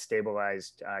 we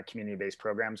destabilized community-based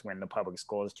programs when the public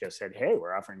schools just said, hey,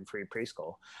 we're offering free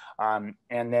preschool.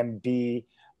 And then B,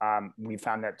 we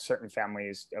found that certain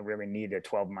families really need a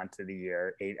 12 months of the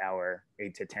year, 8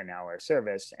 to 10 hour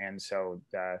service. And so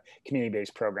the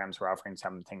community-based programs were offering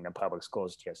something the public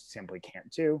schools just simply can't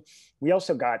do. We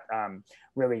also got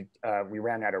we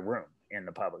ran out of room in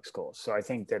the public schools. So I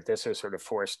think that this has sort of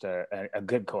forced a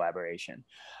good collaboration.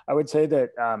 I would say that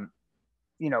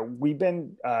we've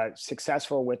been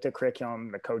successful with the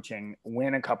curriculum, the coaching,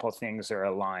 when a couple of things are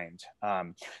aligned.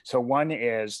 So one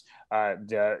is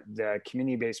the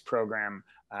community-based program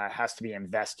has to be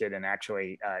invested in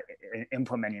actually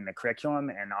implementing the curriculum.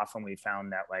 And often we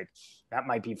found that that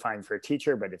might be fine for a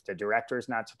teacher, but if the director is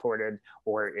not supported,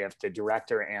 or if the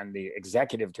director and the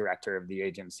executive director of the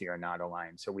agency are not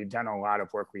aligned. So we've done a lot of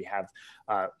work. We have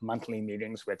monthly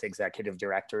meetings with executive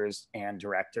directors and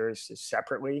directors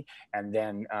separately. And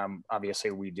then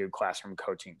obviously we do classroom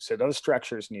coaching. So those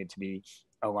structures need to be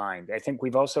aligned. I think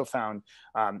we've also found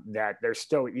that there's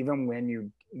still, even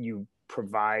when you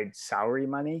provide salary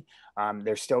money,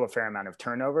 there's still a fair amount of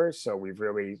turnover. So we've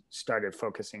really started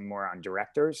focusing more on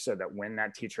directors so that when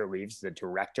that teacher leaves, the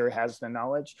director has the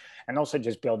knowledge, and also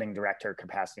just building director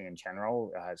capacity in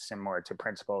general, similar to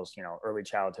principals, early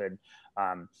childhood,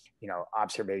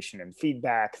 observation and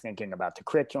feedback, thinking about the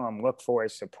curriculum, look for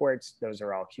supports, those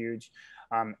are all huge.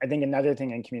 I think another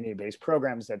thing in community-based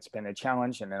programs that's been a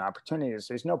challenge and an opportunity is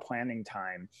there's no planning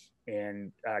time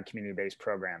in community-based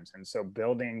programs. And so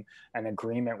building an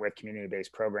agreement with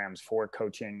community-based programs for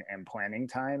coaching and planning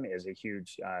time is a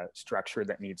huge structure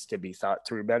that needs to be thought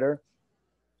through better.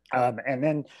 And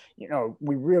then,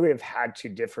 we really have had to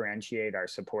differentiate our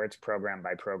supports program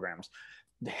by programs.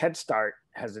 The Head Start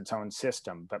has its own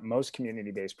system, but most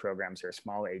community-based programs are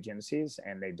small agencies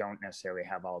and they don't necessarily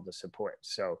have all the support.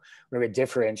 So really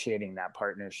differentiating that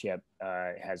partnership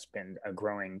has been a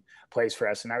growing place for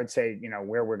us. And I would say,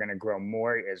 where we're going to grow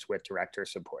more is with director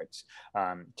supports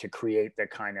to create the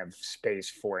kind of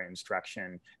space for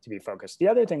instruction to be focused. The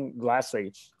other thing,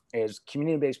 lastly, is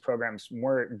community-based programs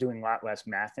doing a lot less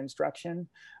math instruction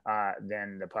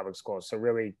than the public schools. So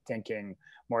really thinking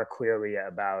more clearly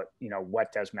about,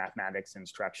 what does mathematics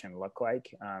instruction look like,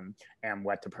 and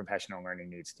what the professional learning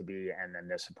needs to be, and then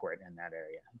the support in that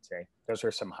area. I'd say those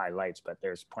are some highlights, but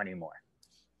there's plenty more.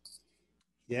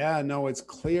 Yeah, no, it's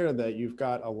clear that you've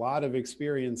got a lot of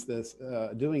experience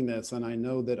doing this, and I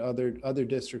know that other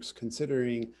districts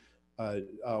considering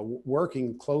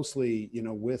working closely,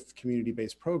 with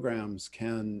community-based programs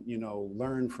can,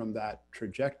 learn from that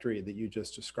trajectory that you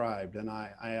just described. And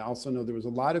I also know there was a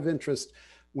lot of interest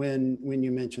when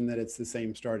you mentioned that it's the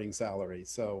same starting salary.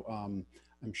 So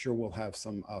I'm sure we'll have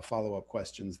some follow-up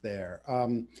questions there.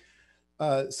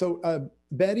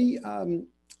 Betty,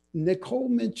 Nicole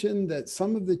mentioned that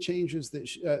some of the changes that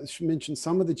she mentioned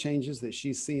some of the changes that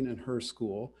she's seen in her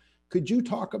school. Could you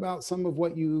talk about some of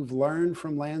what you've learned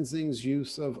from Lansing's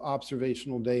use of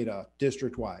observational data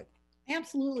district-wide?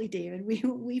 Absolutely, David.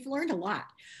 We've learned a lot.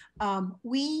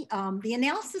 The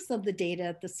analysis of the data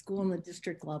at the school and the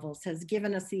district levels has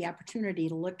given us the opportunity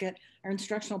to look at our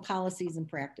instructional policies and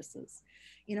practices,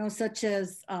 such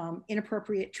as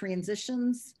inappropriate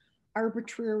transitions,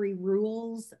 arbitrary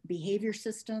rules, behavior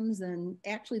systems, and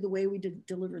actually the way we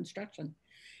deliver instruction.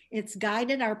 It's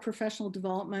guided our professional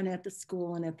development at the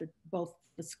school and at both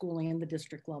the school and the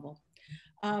district level.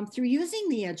 Through using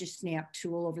the EduSnap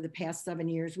tool over the past 7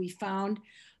 years, we found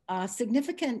a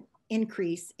significant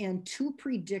increase in 2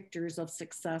 predictors of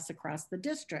success across the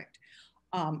district.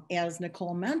 As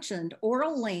Nicole mentioned,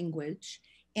 oral language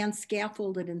and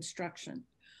scaffolded instruction,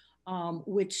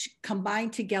 which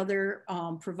combined together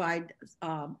provide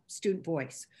student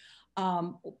voice.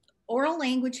 Oral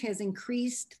language has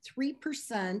increased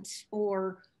 3%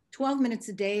 or 12 minutes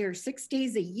a day or 6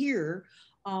 days a year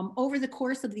over the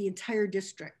course of the entire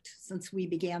district since we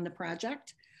began the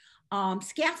project.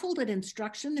 Scaffolded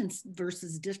instruction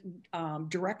versus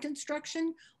direct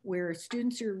instruction, where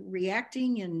students are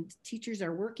reacting and teachers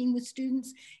are working with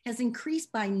students, has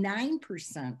increased by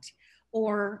 9%.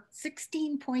 Or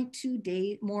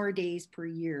 16.2 more days per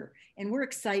year. And we're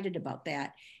excited about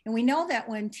that. And we know that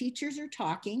when teachers are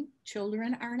talking,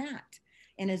 children are not.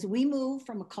 And as we move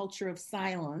from a culture of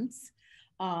silence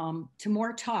to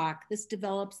more talk, this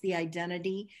develops the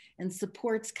identity and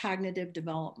supports cognitive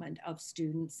development of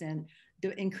students and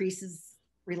increases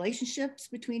relationships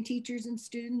between teachers and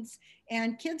students,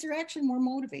 and kids are actually more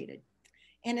motivated.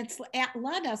 And it's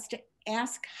led us to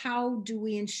ask, how do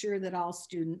we ensure that all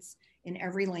students in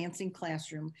every Lansing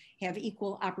classroom have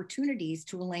equal opportunities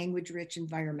to a language-rich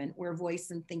environment where voice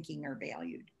and thinking are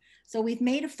valued? So we've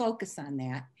made a focus on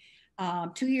that.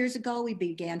 2 years ago, we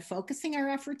began focusing our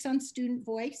efforts on student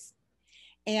voice.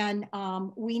 And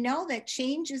we know that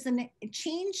changes in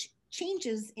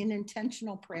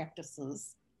intentional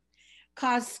practices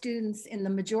cause students in the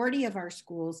majority of our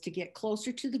schools to get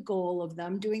closer to the goal of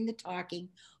them doing the talking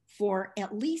for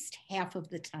at least half of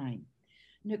the time.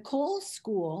 Nicole's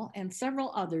school and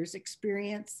several others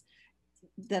experienced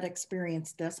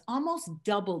this almost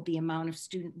doubled the amount of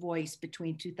student voice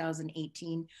between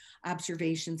 2018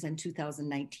 observations and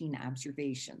 2019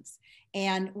 observations.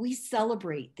 And we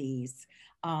celebrate these.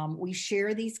 We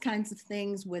share these kinds of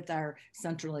things with our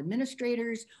central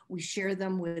administrators. We share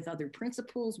them with other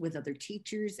principals, with other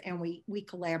teachers, and we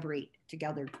collaborate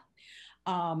together.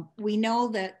 We know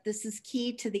that this is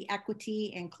key to the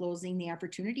equity and closing the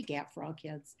opportunity gap for all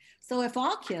kids. So if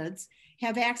all kids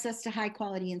have access to high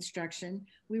quality instruction,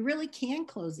 we really can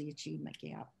close the achievement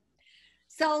gap.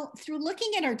 So through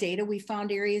looking at our data, we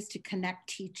found areas to connect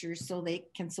teachers so they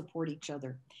can support each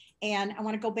other. And I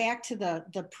want to go back to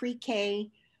the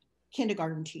pre-K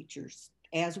kindergarten teachers.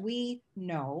 As we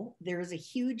know, there is a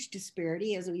huge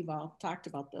disparity, as we've all talked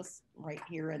about this right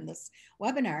here in this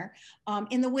webinar,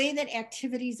 in the way that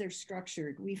activities are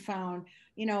structured. We found,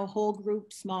 whole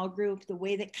group, small group, the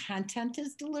way that content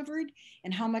is delivered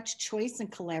and how much choice and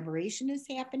collaboration is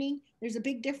happening. There's a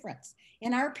big difference.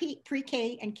 And our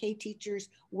pre-K and K teachers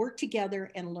work together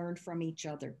and learn from each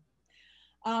other.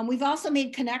 We've also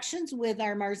made connections with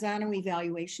our Marzano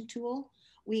evaluation tool.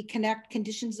 We connect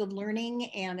conditions of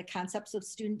learning and the concepts of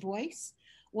student voice.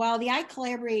 While the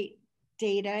iCollaborate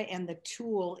data and the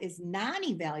tool is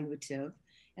non-evaluative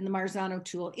and the Marzano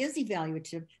tool is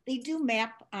evaluative, they do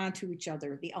map onto each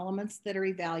other, the elements that are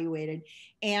evaluated,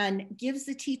 and gives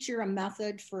the teacher a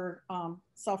method for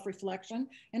self-reflection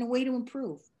and a way to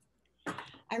improve.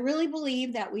 I really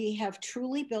believe that we have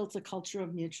truly built a culture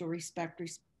of mutual respect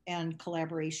and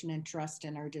collaboration and trust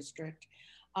in our district.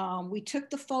 We took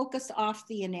the focus off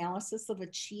the analysis of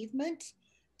achievement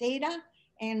data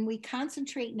And we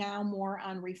concentrate now more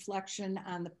on reflection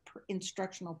on the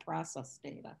instructional process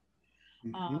data.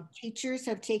 Teachers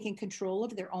have taken control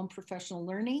of their own professional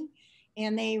learning,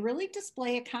 and they really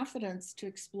display a confidence to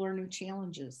explore new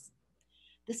challenges.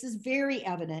 This is very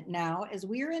evident now as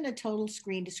we are in a total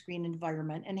screen-to-screen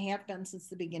environment and have been since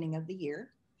the beginning of the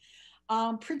year.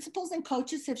 Principals and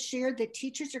coaches have shared that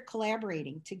teachers are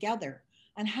collaborating together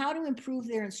on how to improve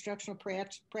their instructional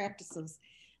practices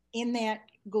in that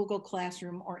Google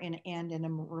Classroom or in a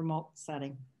remote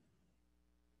setting.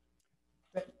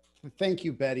 Thank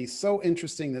you, Betty. So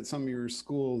interesting that some of your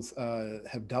schools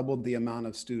have doubled the amount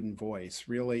of student voice.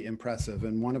 Really impressive.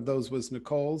 And one of those was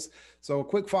Nicole's. So a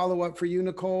quick follow-up for you,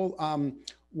 Nicole.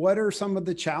 What are some of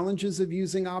the challenges of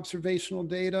using observational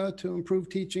data to improve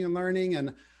teaching and learning?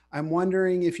 And I'm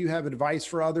wondering if you have advice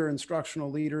for other instructional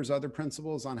leaders, other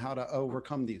principals on how to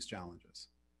overcome these challenges.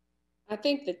 I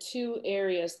think the two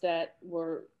areas that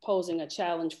were posing a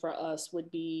challenge for us would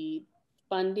be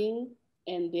funding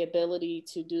and the ability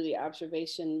to do the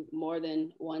observation more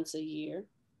than once a year.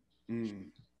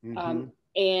 And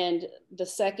the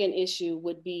second issue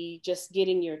would be just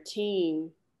getting your team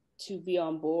to be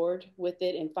on board with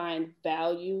it and find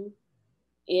value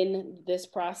in this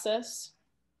process.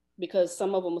 Because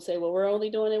some of them will say, well, we're only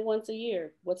doing it once a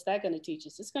year. What's that going to teach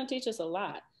us? It's going to teach us a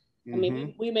lot. I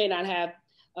mean, we may not have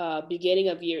beginning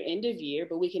of year, end of year,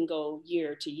 but we can go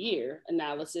year to year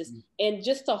analysis. And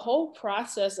just the whole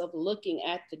process of looking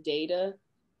at the data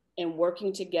and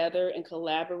working together and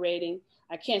collaborating,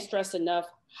 I can't stress enough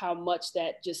how much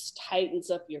that just tightens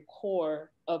up your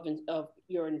core of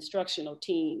your instructional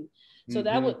team. So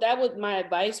that would my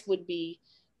advice would be,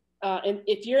 and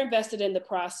if you're invested in the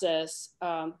process,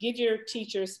 give your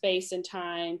teachers space and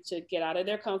time to get out of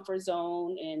their comfort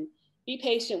zone and be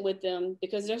patient with them,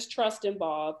 because there's trust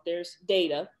involved, there's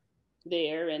data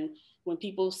there. And when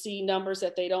people see numbers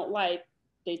that they don't like,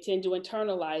 they tend to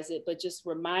internalize it, but just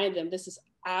remind them, this is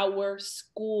our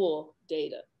school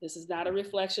data. This is not a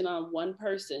reflection on one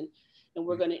person. And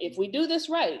we're gonna, if we do this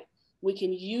right, we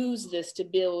can use this to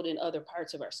build in other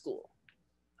parts of our school.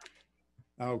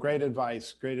 Oh, great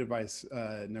advice,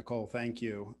 Nicole, thank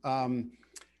you.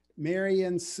 Mary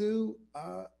and Sue,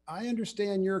 I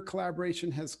understand your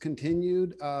collaboration has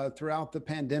continued throughout the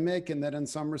pandemic and that in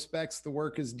some respects the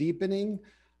work is deepening.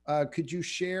 Could you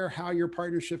share how your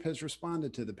partnership has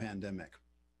responded to the pandemic?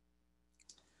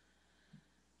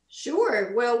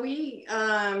 Sure. Well, we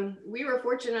were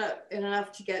fortunate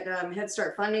enough to get Head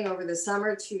Start funding over the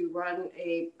summer to run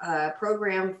a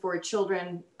program for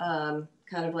children,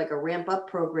 kind of like a ramp up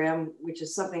program, which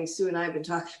is something Sue and I have been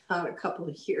talking about a couple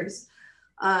of years,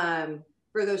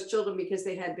 for those children, because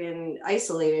they had been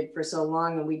isolated for so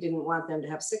long and we didn't want them to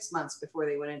have 6 months before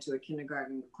they went into a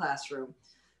kindergarten classroom.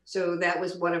 So that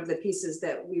was one of the pieces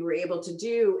that we were able to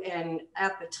do. And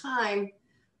at the time,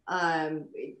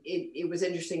 it was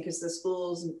interesting because the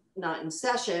school's not in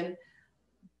session,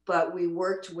 but we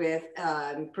worked with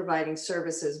providing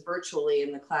services virtually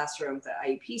in the classroom, the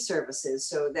IEP services.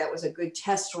 So that was a good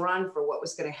test run for what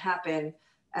was going to happen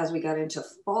as we got into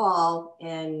fall,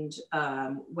 and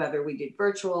whether we did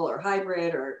virtual or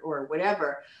hybrid or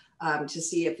whatever, to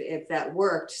see if that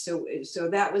worked. So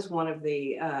that was one of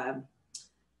the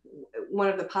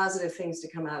positive things to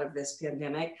come out of this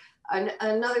pandemic.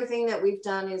 Another thing that we've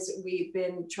done is we've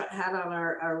been had on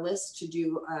our list to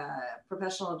do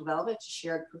professional development,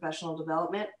 shared professional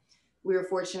development. We were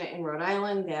fortunate in Rhode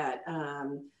Island that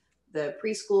the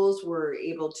preschools were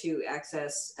able to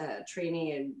access training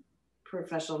in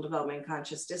professional development and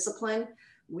conscious discipline.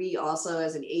 We also,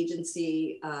 as an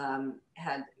agency,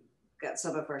 had got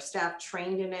some of our staff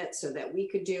trained in it so that we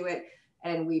could do it.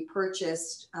 And we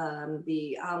purchased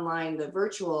the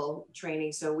virtual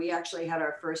training. So we actually had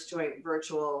our first joint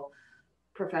virtual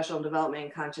professional development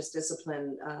and conscious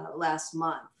discipline last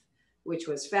month, which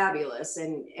was fabulous.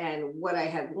 And what I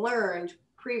had learned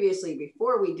previously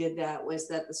before we did that was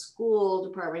that the school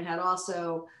department had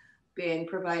also been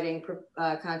providing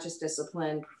conscious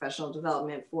discipline, professional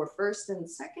development for first and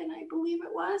second, I believe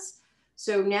it was.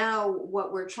 So now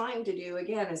what we're trying to do,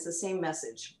 again, is the same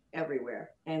message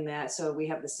everywhere. And that, so we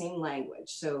have the same language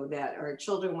so that our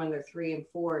children, when they're 3 and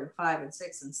 4 and 5 and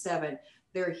 6 and 7,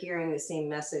 they're hearing the same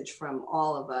message from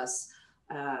all of us.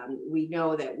 We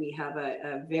know that we have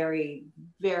a very,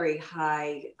 very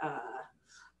high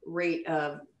rate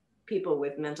of people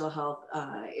with mental health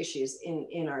issues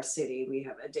in our city. We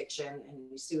have addiction,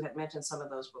 and Sue had mentioned some of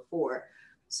those before.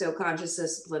 So conscious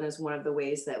discipline is one of the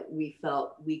ways that we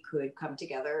felt we could come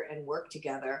together and work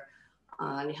together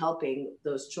on helping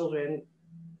those children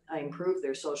improve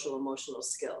their social emotional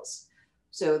skills.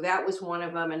 So that was one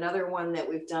of them. Another one that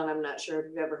we've done, I'm not sure if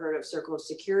you've ever heard of Circle of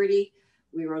Security.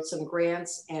 We wrote some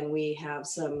grants, and we have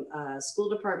some school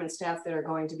department staff that are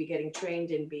going to be getting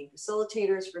trained in being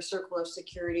facilitators for Circle of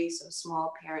Security, so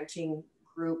small parenting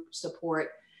group support.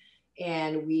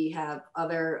 And we have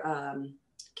other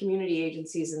community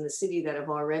agencies in the city that have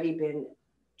already been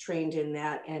trained in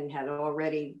that and had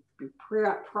already,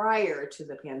 prior to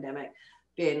the pandemic,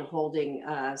 been holding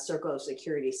Circle of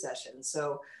Security sessions.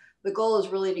 So the goal is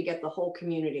really to get the whole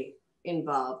community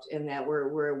involved, and that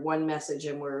we're one message,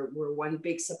 and we're one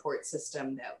big support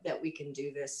system that we can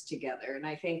do this together. And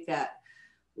I think that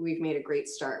we've made a great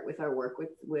start with our work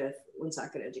with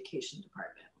Woonsocket Education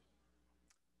Department.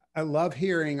 I love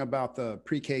hearing about the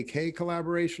pre-KK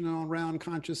collaboration around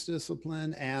conscious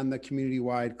discipline and the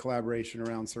community-wide collaboration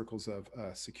around circles of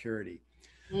security.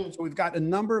 So we've got a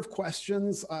number of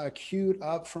questions queued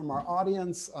up from our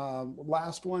audience.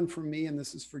 Last one from me, and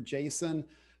this is for Jason.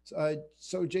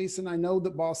 So Jason, I know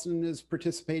that Boston is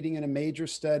participating in a major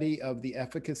study of the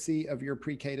efficacy of your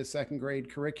pre-K to second grade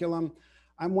curriculum.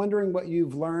 I'm wondering what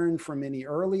you've learned from any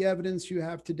early evidence you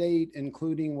have to date,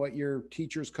 including what your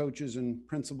teachers, coaches, and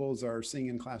principals are seeing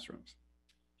in classrooms.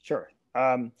 Sure.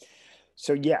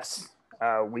 So yes,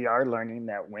 we are learning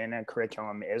that when a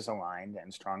curriculum is aligned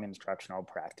and strong instructional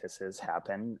practices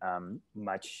happen,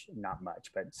 not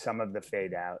much, but some of the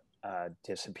fade out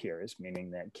disappears, meaning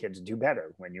that kids do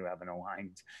better when you have an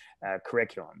aligned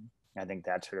curriculum. I think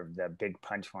that's sort of the big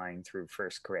punchline through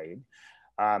first grade.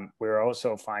 We're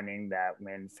also finding that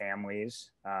when families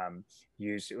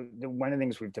one of the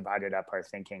things we've divided up our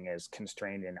thinking is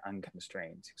constrained and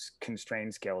unconstrained.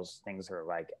 Constrained skills, things that are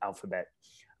like alphabet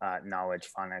knowledge,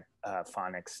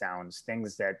 phonics, sounds,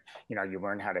 things that, you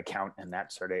learn how to count and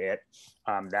that's sort of it.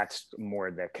 That's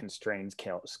more the constrained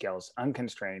skills.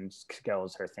 Unconstrained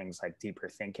skills are things like deeper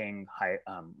thinking,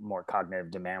 more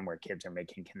cognitive demand, where kids are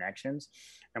making connections.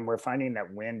 And we're finding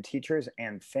that when teachers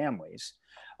and families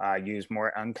use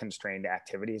more unconstrained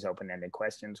activities, open-ended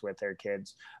questions with their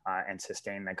kids, and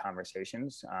sustain the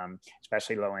conversations,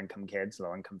 especially low-income kids,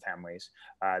 low-income families,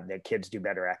 that kids do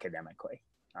better academically.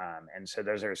 And so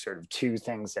those are sort of two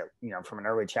things that, from an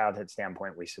early childhood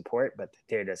standpoint, we support, but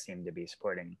the data seem to be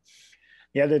supporting.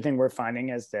 The other thing we're finding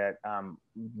is that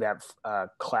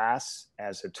class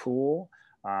as a tool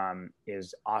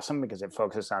is awesome because it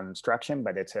focuses on instruction,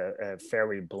 but it's a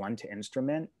fairly blunt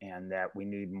instrument, and that we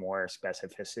need more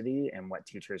specificity in what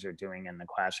teachers are doing in the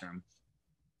classroom.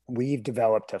 We've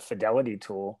developed a fidelity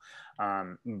tool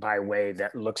by way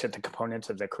that looks at the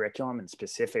components of the curriculum and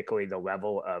specifically the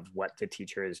level of what the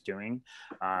teacher is doing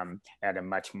at a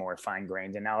much more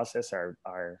fine-grained analysis.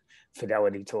 Our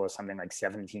fidelity tool is something like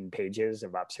 17 pages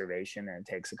of observation, and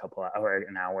it takes an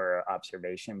hour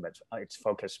observation, but it's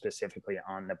focused specifically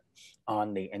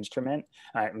on the instrument,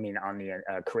 on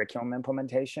the curriculum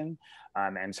implementation.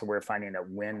 And so we're finding that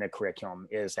when the curriculum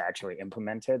is actually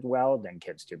implemented well, then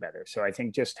kids do better. So I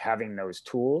think just having those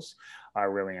tools are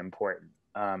really important.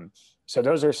 So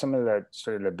those are some of the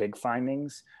sort of the big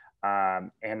findings.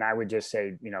 And I would just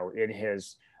say, it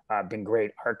has been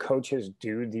great. Our coaches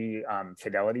do the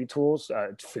fidelity tools,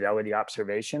 fidelity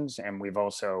observations, and we've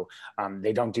also,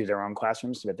 they don't do their own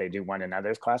classrooms, but they do one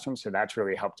another's classrooms. So that's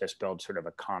really helped us build sort of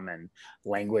a common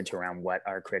language around what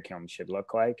our curriculum should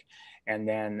look like. And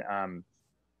then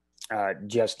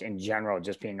just in general,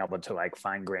 just being able to like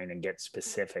fine grain and get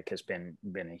specific has been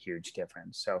a huge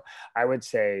difference. So I would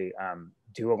say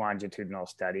do a longitudinal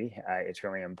study. It's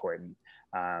really important.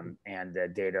 And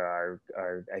the data are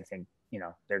I think,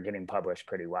 they're getting published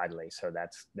pretty widely. So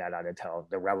that ought to tell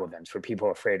the relevance for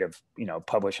people afraid of,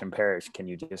 publish and perish. Can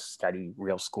you just study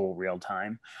real school, real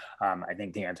time? I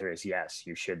think the answer is yes,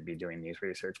 you should be doing these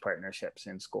research partnerships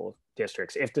in school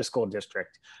districts if the school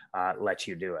district lets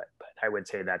you do it. But I would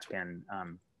say that's been,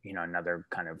 another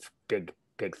kind of big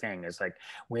thing is like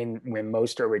when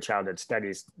most early childhood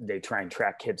studies, they try and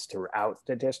track kids throughout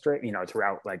the district,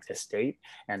 throughout like the state,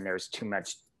 and there's too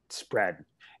much spread.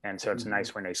 And so it's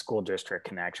nice when a school district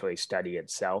can actually study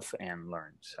itself and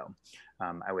learn. So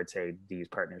I would say these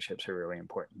partnerships are really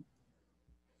important.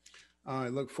 I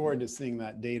look forward to seeing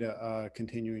that data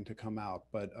continuing to come out,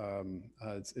 but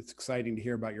it's exciting to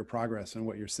hear about your progress and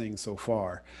what you're seeing so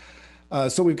far.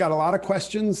 So we've got a lot of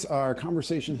questions. Our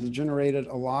conversation has generated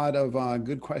a lot of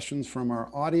good questions from our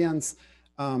audience.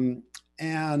 And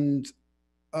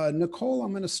Nicole,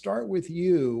 I'm going to start with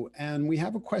you. And we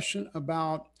have a question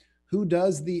about who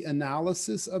does the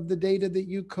analysis of the data that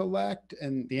you collect?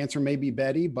 And the answer may be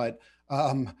Betty, but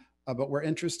we're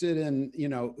interested in,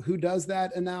 who does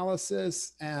that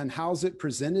analysis and how's it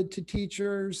presented to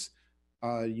teachers?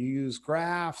 You use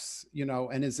graphs, you know,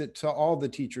 and is it to all the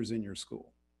teachers in your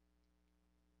school?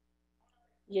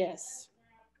 Yes.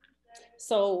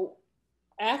 So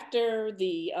after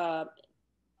the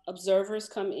observers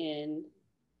come in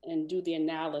and do the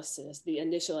analysis, the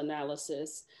initial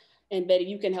analysis, and Betty,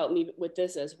 you can help me with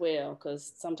this as well,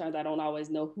 because sometimes I don't always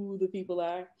know who the people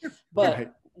are. But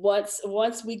Right.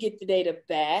 once we get the data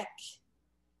back,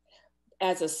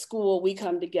 as a school, we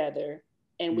come together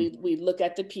and we look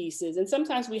at the pieces. And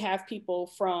sometimes we have people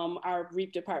from our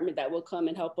REAP department that will come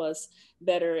and help us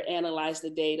better analyze the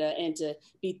data and to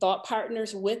be thought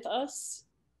partners with us.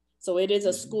 So it is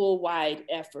a school-wide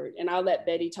effort. And I'll let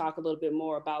Betty talk a little bit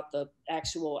more about the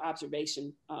actual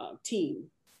observation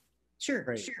team. Sure,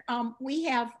 Great. sure. We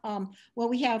have, well,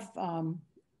 we have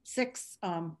 6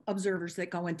 observers that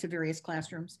go into various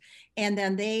classrooms, and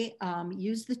then they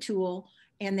use the tool,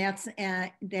 and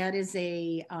that is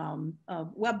a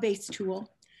web-based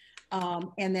tool.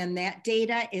 And then that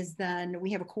data is then,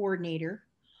 we have a coordinator,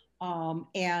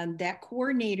 and that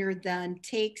coordinator then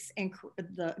takes and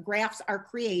the graphs are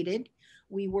created.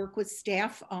 We work with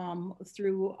staff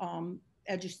through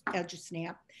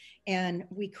EduSnap, and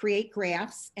we create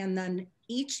graphs, and then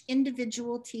each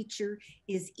individual teacher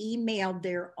is emailed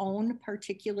their own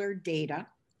particular data.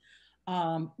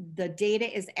 The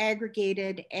data is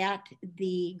aggregated at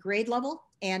the grade level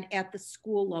and at the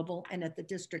school level and at the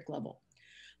district level.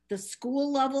 The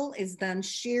school level is then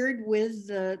shared with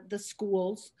the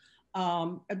schools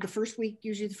the first week,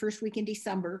 usually the first week in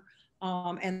December.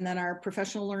 And then our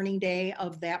professional learning day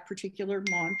of that particular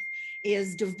month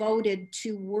is devoted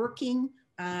to working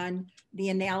on the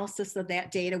analysis of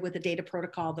that data with a data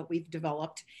protocol that we've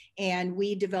developed. And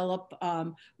we develop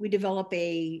a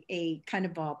kind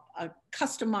of a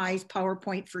customized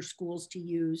PowerPoint for schools to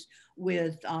use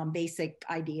with basic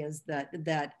ideas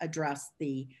that address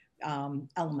the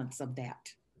elements of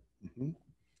that. Mm-hmm.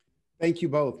 Thank you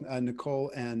both,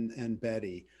 Nicole and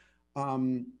Betty.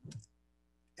 And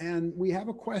we have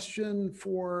a question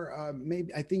for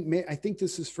I think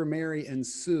this is for Mary and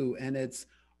Sue, and it's,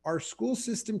 are school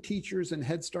system teachers and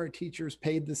Head Start teachers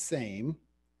paid the same?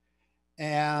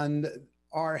 And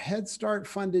are Head Start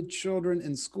funded children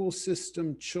and school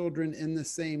system children in the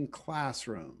same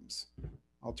classrooms?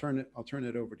 I'll turn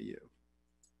it over to you.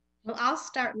 Well, I'll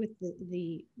start with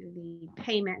the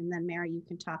payment, and then Mary, you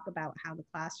can talk about how the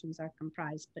classrooms are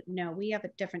comprised. But no, we have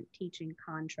a different teaching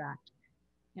contract.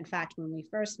 In fact, when we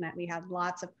first met, we had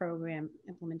lots of program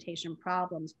implementation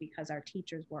problems because our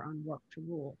teachers were on work to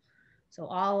rule. So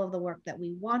all of the work that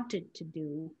we wanted to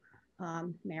do,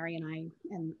 Mary and I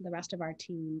and the rest of our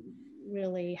team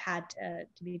really had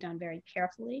to be done very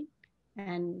carefully,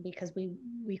 and because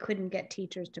we couldn't get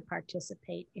teachers to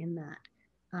participate in that.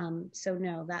 So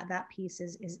no, that piece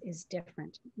is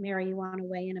different. Mary, you want to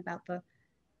weigh in about the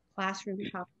classroom?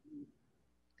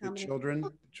 The children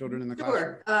in the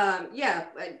classroom? Sure. Yeah,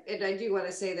 and I do want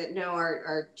to say that no,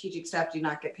 our teaching staff do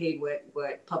not get paid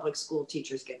what public school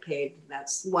teachers get paid.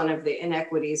 That's one of the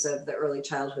inequities of the early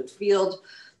childhood field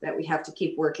that we have to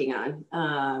keep working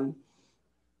on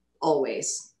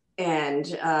always.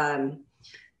 And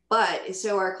but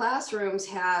so our classrooms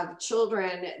have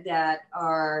children that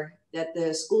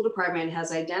the school department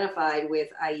has identified with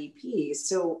IEPs.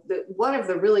 So one of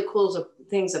the really cool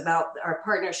things about our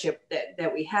partnership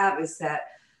that we have is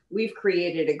that we've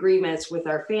created agreements with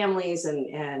our families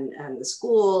and the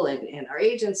school and our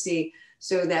agency,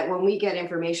 so that when we get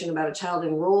information about a child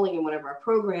enrolling in one of our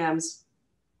programs,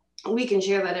 we can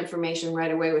share that information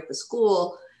right away with the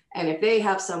school. And if they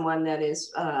have someone that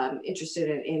is interested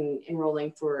in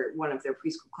enrolling for one of their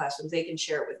preschool classrooms, they can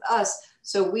share it with us.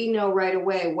 So we know right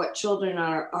away what children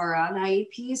are on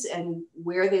IEPs and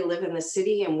where they live in the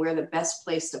city and where the best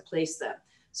place to place them.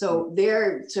 So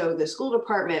the school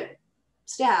department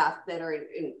staff that are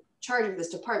in charge of this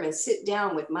department sit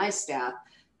down with my staff,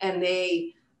 and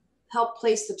they help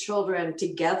place the children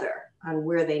together on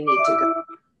where they need to go.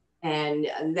 And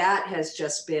that has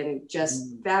just been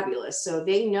fabulous. So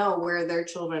they know where their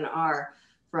children are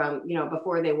from,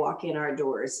 before they walk in our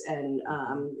doors, and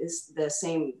it's the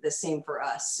same for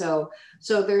us. So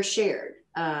they're shared.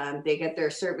 They get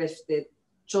their service. The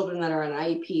children that are on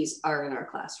IEPs are in our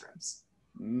classrooms.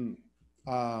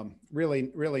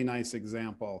 Really, really nice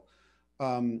example.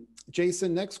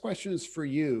 Jason, next question is for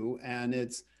you, and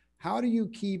it's, how do you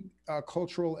keep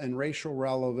cultural and racial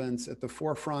relevance at the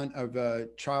forefront of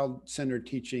child-centered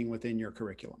teaching within your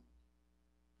curriculum?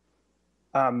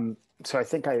 So I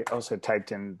think I also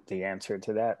typed in the answer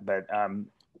to that, but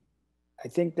I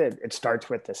think that it starts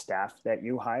with the staff that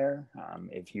you hire.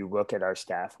 If you look at our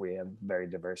staff, we have very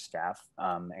diverse staff,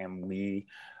 and we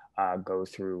go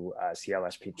through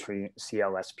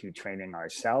CLSP training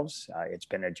ourselves. It's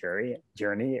been a journey.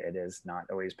 It has not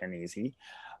always been easy.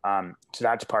 So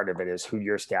that's part of it, is who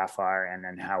your staff are, and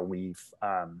then how we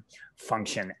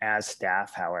function as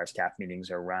staff, how our staff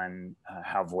meetings are run,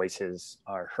 how voices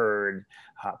are heard,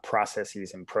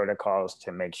 processes and protocols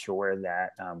to make sure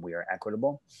that we are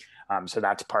equitable. So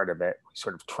that's part of it. We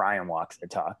sort of try and walk the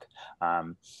talk.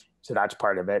 So that's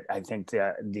part of it. I think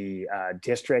the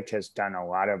district has done a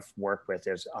lot of work with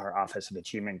our Office of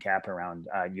Achievement Gap around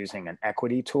using an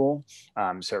equity tool.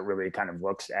 So it really kind of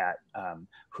looks at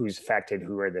who's affected,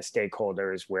 who are the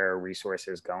stakeholders, where are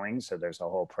resources going. So there's a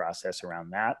whole process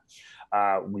around that.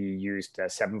 We used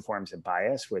 7 forms of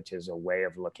bias, which is a way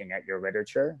of looking at your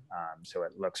literature. So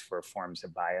it looks for forms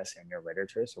of bias in your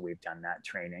literature. So we've done that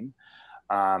training.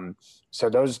 So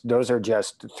those are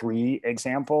just 3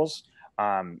 examples.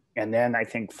 And then I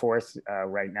think fourth,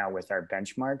 right now with our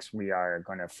benchmarks, we are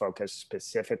going to focus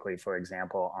specifically, for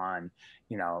example, on,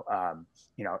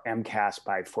 MCAS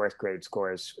by 4th grade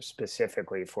scores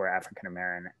specifically for African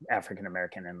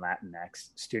American and Latinx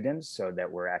students, so that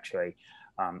we're actually,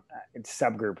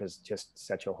 subgroup is just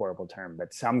such a horrible term,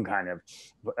 but some kind of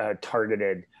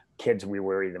targeted kids we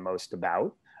worry the most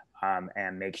about.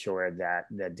 And make sure that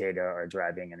the data are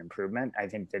driving an improvement. I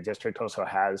think the district also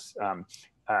has,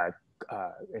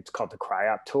 it's called the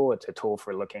CRIOP tool. It's a tool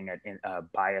for looking at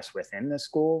bias within the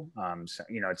school. So,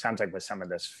 it sounds like with some of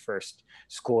this first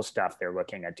school stuff, they're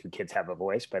looking at do kids have a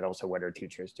voice, but also what are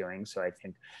teachers doing? So I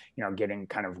think, getting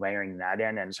kind of layering that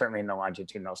in, and certainly in the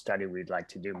longitudinal study, we'd like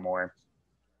to do more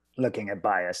looking at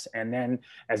bias. And then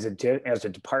as a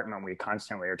department, we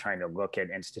constantly are trying to look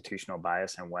at institutional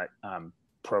bias and what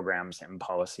programs and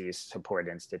policies support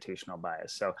institutional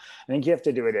bias. So I think you have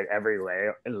to do it at every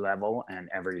level and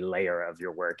every layer of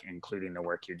your work, including the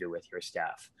work you do with your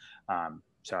staff.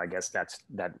 So I guess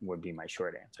that would be my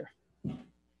short answer.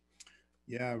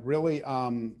 Yeah, really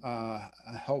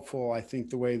helpful. I think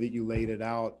the way that you laid it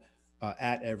out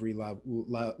at every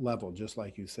level, just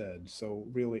like you said. So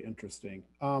really interesting.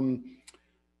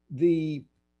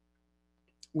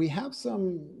 We have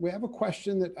a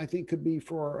question that I think could be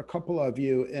for a couple of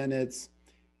you, and it's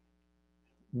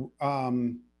I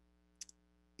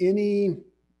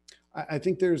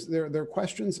think there are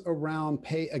questions around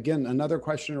pay. Again, another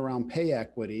question around pay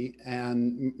equity,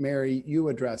 and Mary, you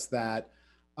addressed that.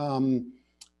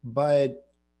 But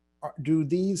do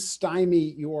these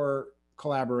stymie your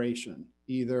collaboration,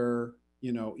 either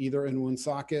in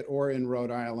Woonsocket or in Rhode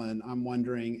Island? I'm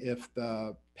wondering if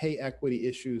the pay equity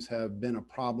issues have been a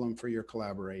problem for your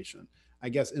collaboration. I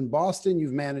guess in Boston,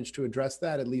 you've managed to address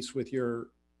that, at least with your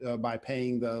by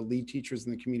paying the lead teachers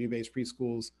in the community-based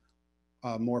preschools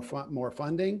more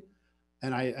funding.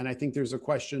 And I think there's a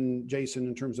question, Jason,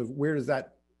 in terms of where's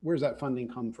that funding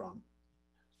come from?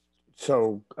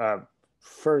 So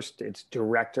first, it's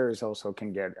directors also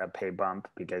can get a pay bump,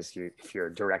 because if your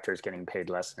director is getting paid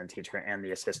less than a teacher, and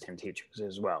the assistant teachers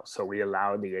as well. So we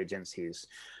allow the agencies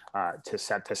to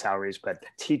set the salaries, but the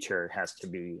teacher has to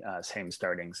be same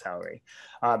starting salary.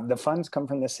 The funds come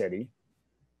from the city.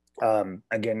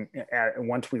 Again,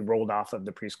 once we rolled off of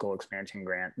the preschool expansion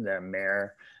grant, the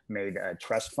mayor made a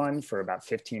trust fund for about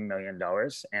 $15 million.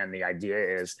 And the idea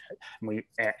is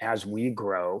as we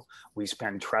grow, we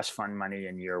spend trust fund money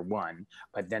in year 1,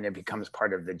 but then it becomes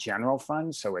part of the general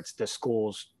fund. So it's the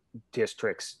school's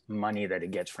district's money that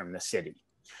it gets from the city.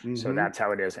 Mm-hmm. So that's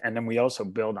how it is. And then we also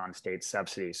build on state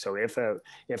subsidies. So if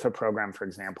a program, for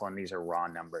example, and these are raw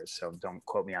numbers, so don't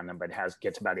quote me on them, but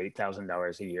gets about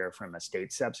 $8,000 a year from a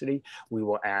state subsidy, we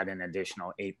will add an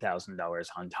additional $8,000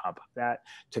 on top of that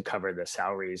to cover the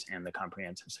salaries and the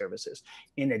comprehensive services.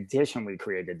 In addition, we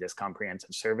created this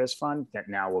comprehensive service fund that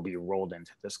now will be rolled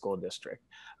into the school district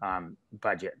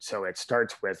budget. So it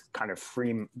starts with kind of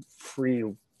free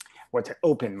what's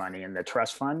open money in the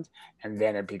trust fund, and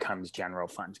then it becomes general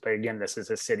funds. But again, this is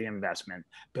a city investment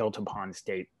built upon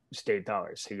state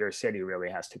dollars. So your city really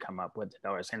has to come up with the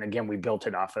dollars. And again, we built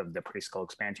it off of the preschool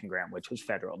expansion grant, which was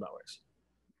federal dollars.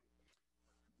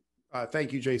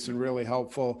 Thank you, Jason. Really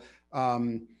helpful.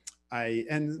 And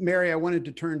Mary, I wanted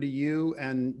to turn to you,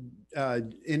 and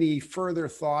any further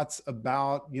thoughts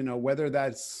about, whether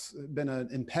that's been an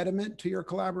impediment to your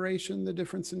collaboration, the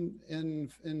difference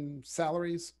in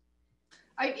salaries?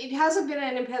 It hasn't been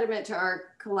an impediment to our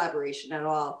collaboration at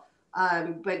all.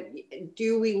 But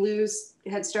do we lose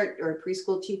Head Start or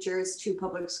preschool teachers to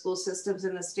public school systems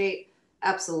in the state?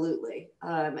 Absolutely.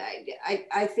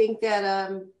 I think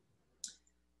that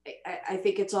I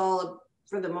think it's all,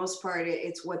 for the most part,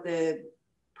 it's what the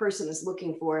person is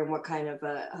looking for and what kind of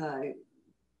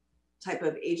type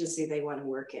of agency they want to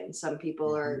work in. Some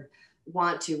people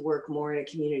want to work more in a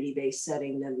community-based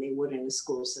setting than they would in a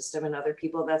school system, and other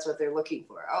people, that's what they're looking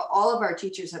for. All of our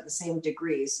teachers have the same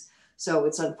degrees, so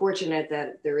it's unfortunate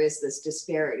that there is this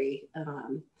disparity,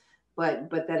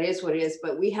 but that is what it is.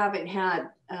 But we haven't had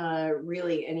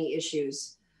really any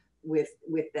issues with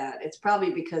that. It's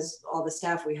probably because all the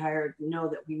staff we hired know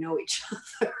that we know each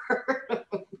other.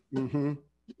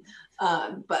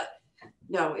 But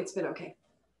no, it's been okay.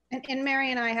 And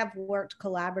Mary and I have worked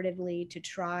collaboratively to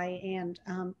try and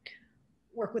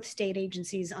work with state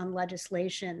agencies on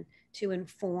legislation to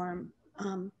inform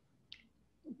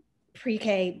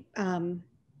pre-K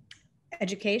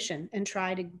education and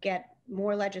try to get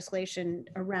more legislation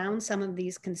around some of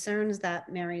these concerns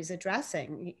that Mary's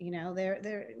addressing. You know,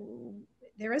 there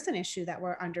is an issue that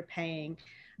we're underpaying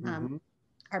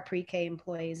our pre-K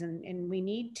employees, and we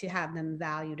need to have them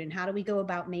valued. And how do we go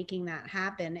about making that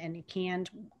happen? And can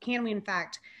we in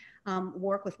fact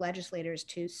work with legislators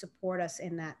to support us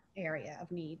in that area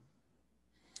of need?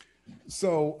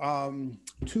 So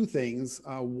two things.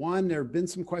 One, there have been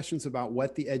some questions about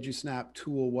what the EduSnap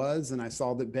tool was, and I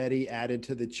saw that Betty added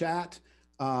to the chat.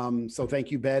 So thank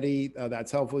you, Betty.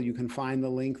 That's helpful. You can find the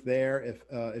link there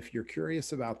if you're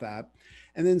curious about that.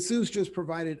 And then Sue's just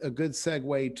provided a good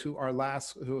segue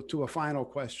to a final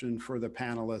question for the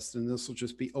panelists, and this will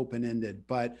just be open-ended.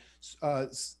 But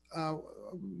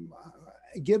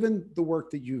given the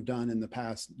work that you've done in the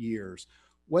past years,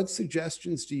 what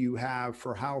suggestions do you have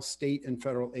for how state and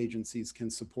federal agencies can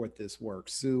support this work?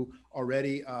 Sue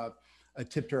already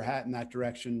tipped her hat in that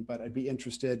direction, but I'd be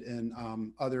interested in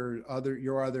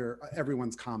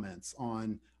everyone's comments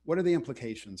on what are the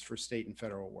implications for state and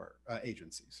federal work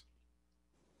agencies.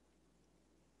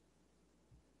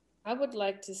 I would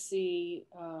like to see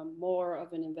more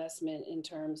of an investment in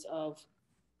terms of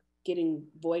getting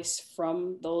voice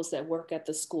from those that work at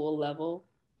the school level.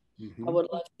 I would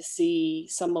love to see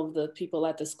some of the people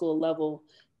at the school level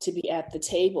to be at the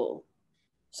table,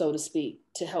 so to speak,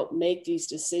 to help make these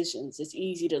decisions. It's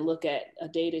easy to look at a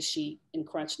data sheet and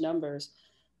crunch numbers,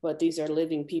 but these are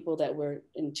living people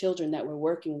and children that we're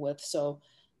working with. So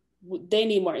they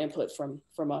need more input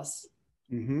from us.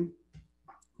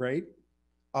 Great.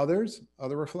 Other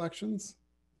reflections?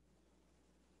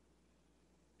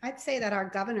 I'd say that our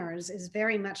governor is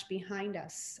very much behind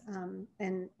us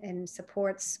and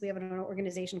supports. We have an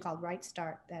organization called Right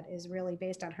Start that is really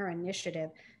based on her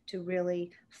initiative to really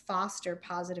foster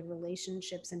positive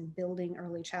relationships and building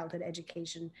early childhood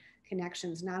education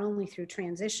connections, not only through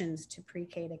transitions to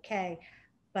pre-K to K,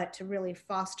 but to really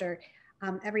foster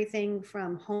everything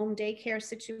from home daycare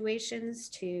situations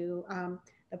to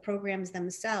the programs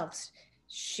themselves.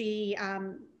 She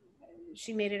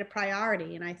made it a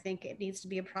priority, and I think it needs to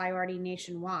be a priority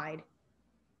nationwide.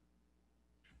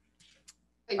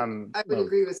 I would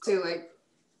agree with Sue.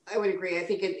 I would agree. I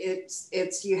think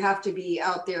it's you have to be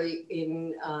out there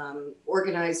in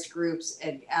organized groups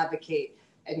and advocate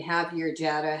and have your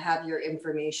data, have your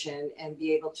information, and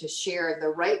be able to share the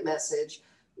right message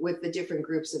with the different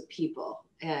groups of people,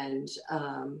 and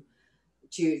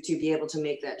to be able to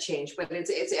make that change. But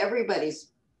it's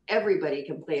everybody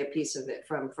can play a piece of it,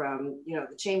 from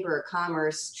the Chamber of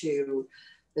Commerce to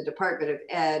the Department of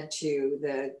Ed to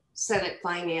the Senate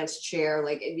Finance Chair,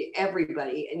 like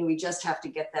everybody. And we just have to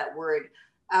get that word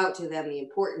out to them, the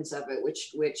importance of it,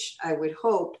 which I would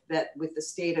hope that with the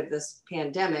state of this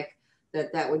pandemic,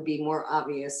 that would be more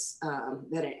obvious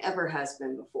than it ever has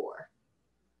been before.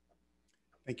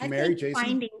 Thank you, Mary.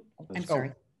 Jason? I'm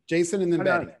sorry. Jason and then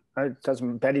Betty.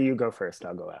 Betty, you go first.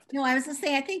 I'll go after. No, I was gonna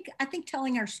say, I think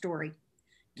telling our story,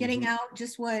 getting out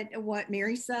just what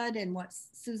Mary said and what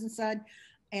Susan said,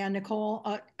 and Nicole,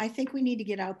 I think we need to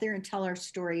get out there and tell our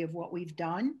story of what we've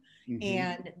done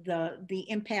and the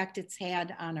impact it's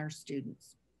had on our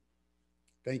students.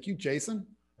 Thank you, Jason.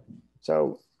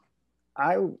 So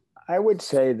I would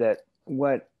say that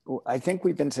I think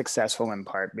we've been successful in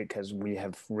part because we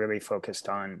have really focused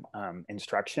on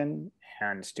instruction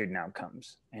and student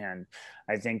outcomes. And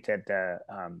I think that the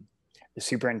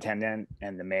superintendent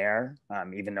and the mayor,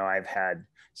 even though I've had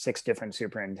 6 different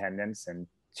superintendents and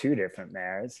 2 different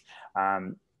mayors,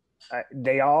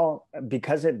 they all,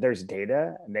 because there's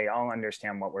data, they all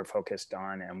understand what we're focused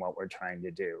on and what we're trying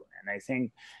to do. And I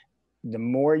think the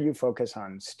more you focus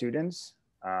on students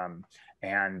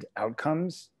and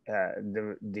outcomes,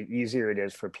 the easier it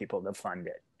is for people to fund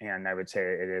it. And I would say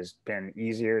it has been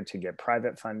easier to get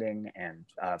private funding and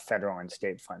federal and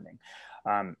state funding.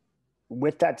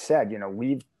 With that said,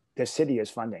 we've the city is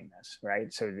funding this,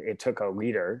 right? So it took a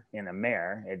leader in a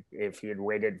mayor. If you had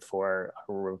waited for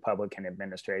a Republican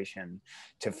administration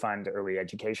to fund early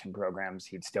education programs,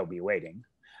 he'd still be waiting.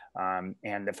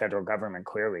 And the federal government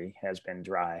clearly has been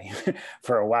dry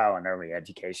for a while in early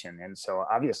education. And so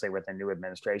obviously with the new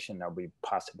administration, there'll be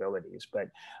possibilities, but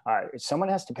someone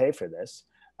has to pay for this.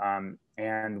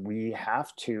 And we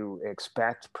have to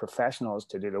expect professionals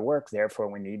to do the work. Therefore,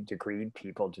 we need degreed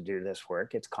people to do this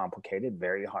work. It's complicated,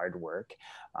 very hard work.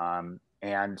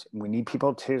 And we need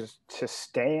people to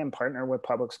stay and partner with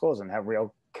public schools and have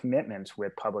real commitments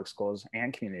with public schools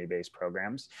and community-based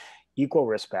programs, equal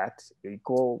respect,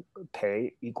 equal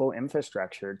pay, equal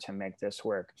infrastructure to make this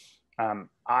work.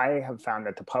 I have found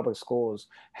that the public schools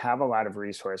have a lot of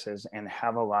resources and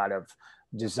have a lot of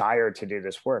desire to do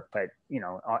this work, but you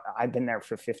know, I've been there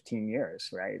for 15 years,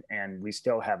 right? And we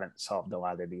still haven't solved a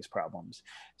lot of these problems.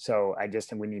 So I just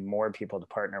think we need more people to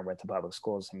partner with the public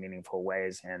schools in meaningful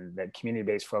ways, and that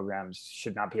community-based programs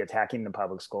should not be attacking the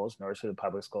public schools, nor should the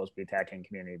public schools be attacking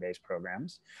community-based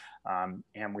programs.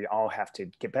 And we all have to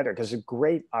get better because there's a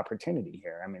great opportunity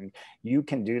here. I mean, you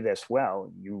can do this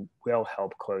well, you will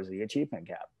help close the achievement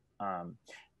gap.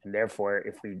 And therefore,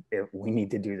 if we need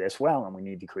to do this well, and we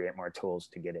need to create more tools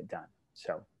to get it done.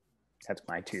 So that's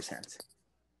my 2 cents.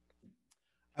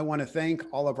 I want to thank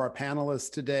all of our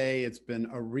panelists today. It's been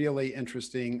a really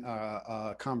interesting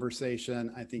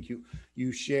conversation. I think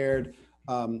you shared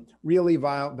really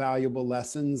valuable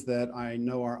lessons that I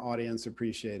know our audience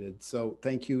appreciated. So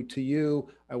thank you to you.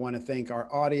 I want to thank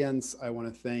our audience. I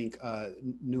want to thank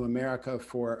New America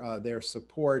for their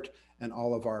support, and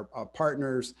all of our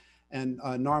partners. And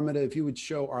Narmada, if you would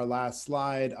show our last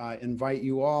slide, I invite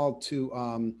you all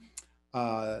to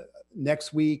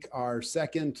next week, our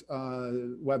second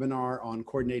webinar on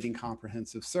coordinating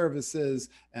comprehensive services.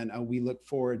 And we look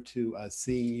forward to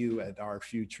seeing you at our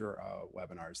future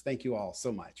webinars. Thank you all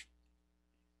so much.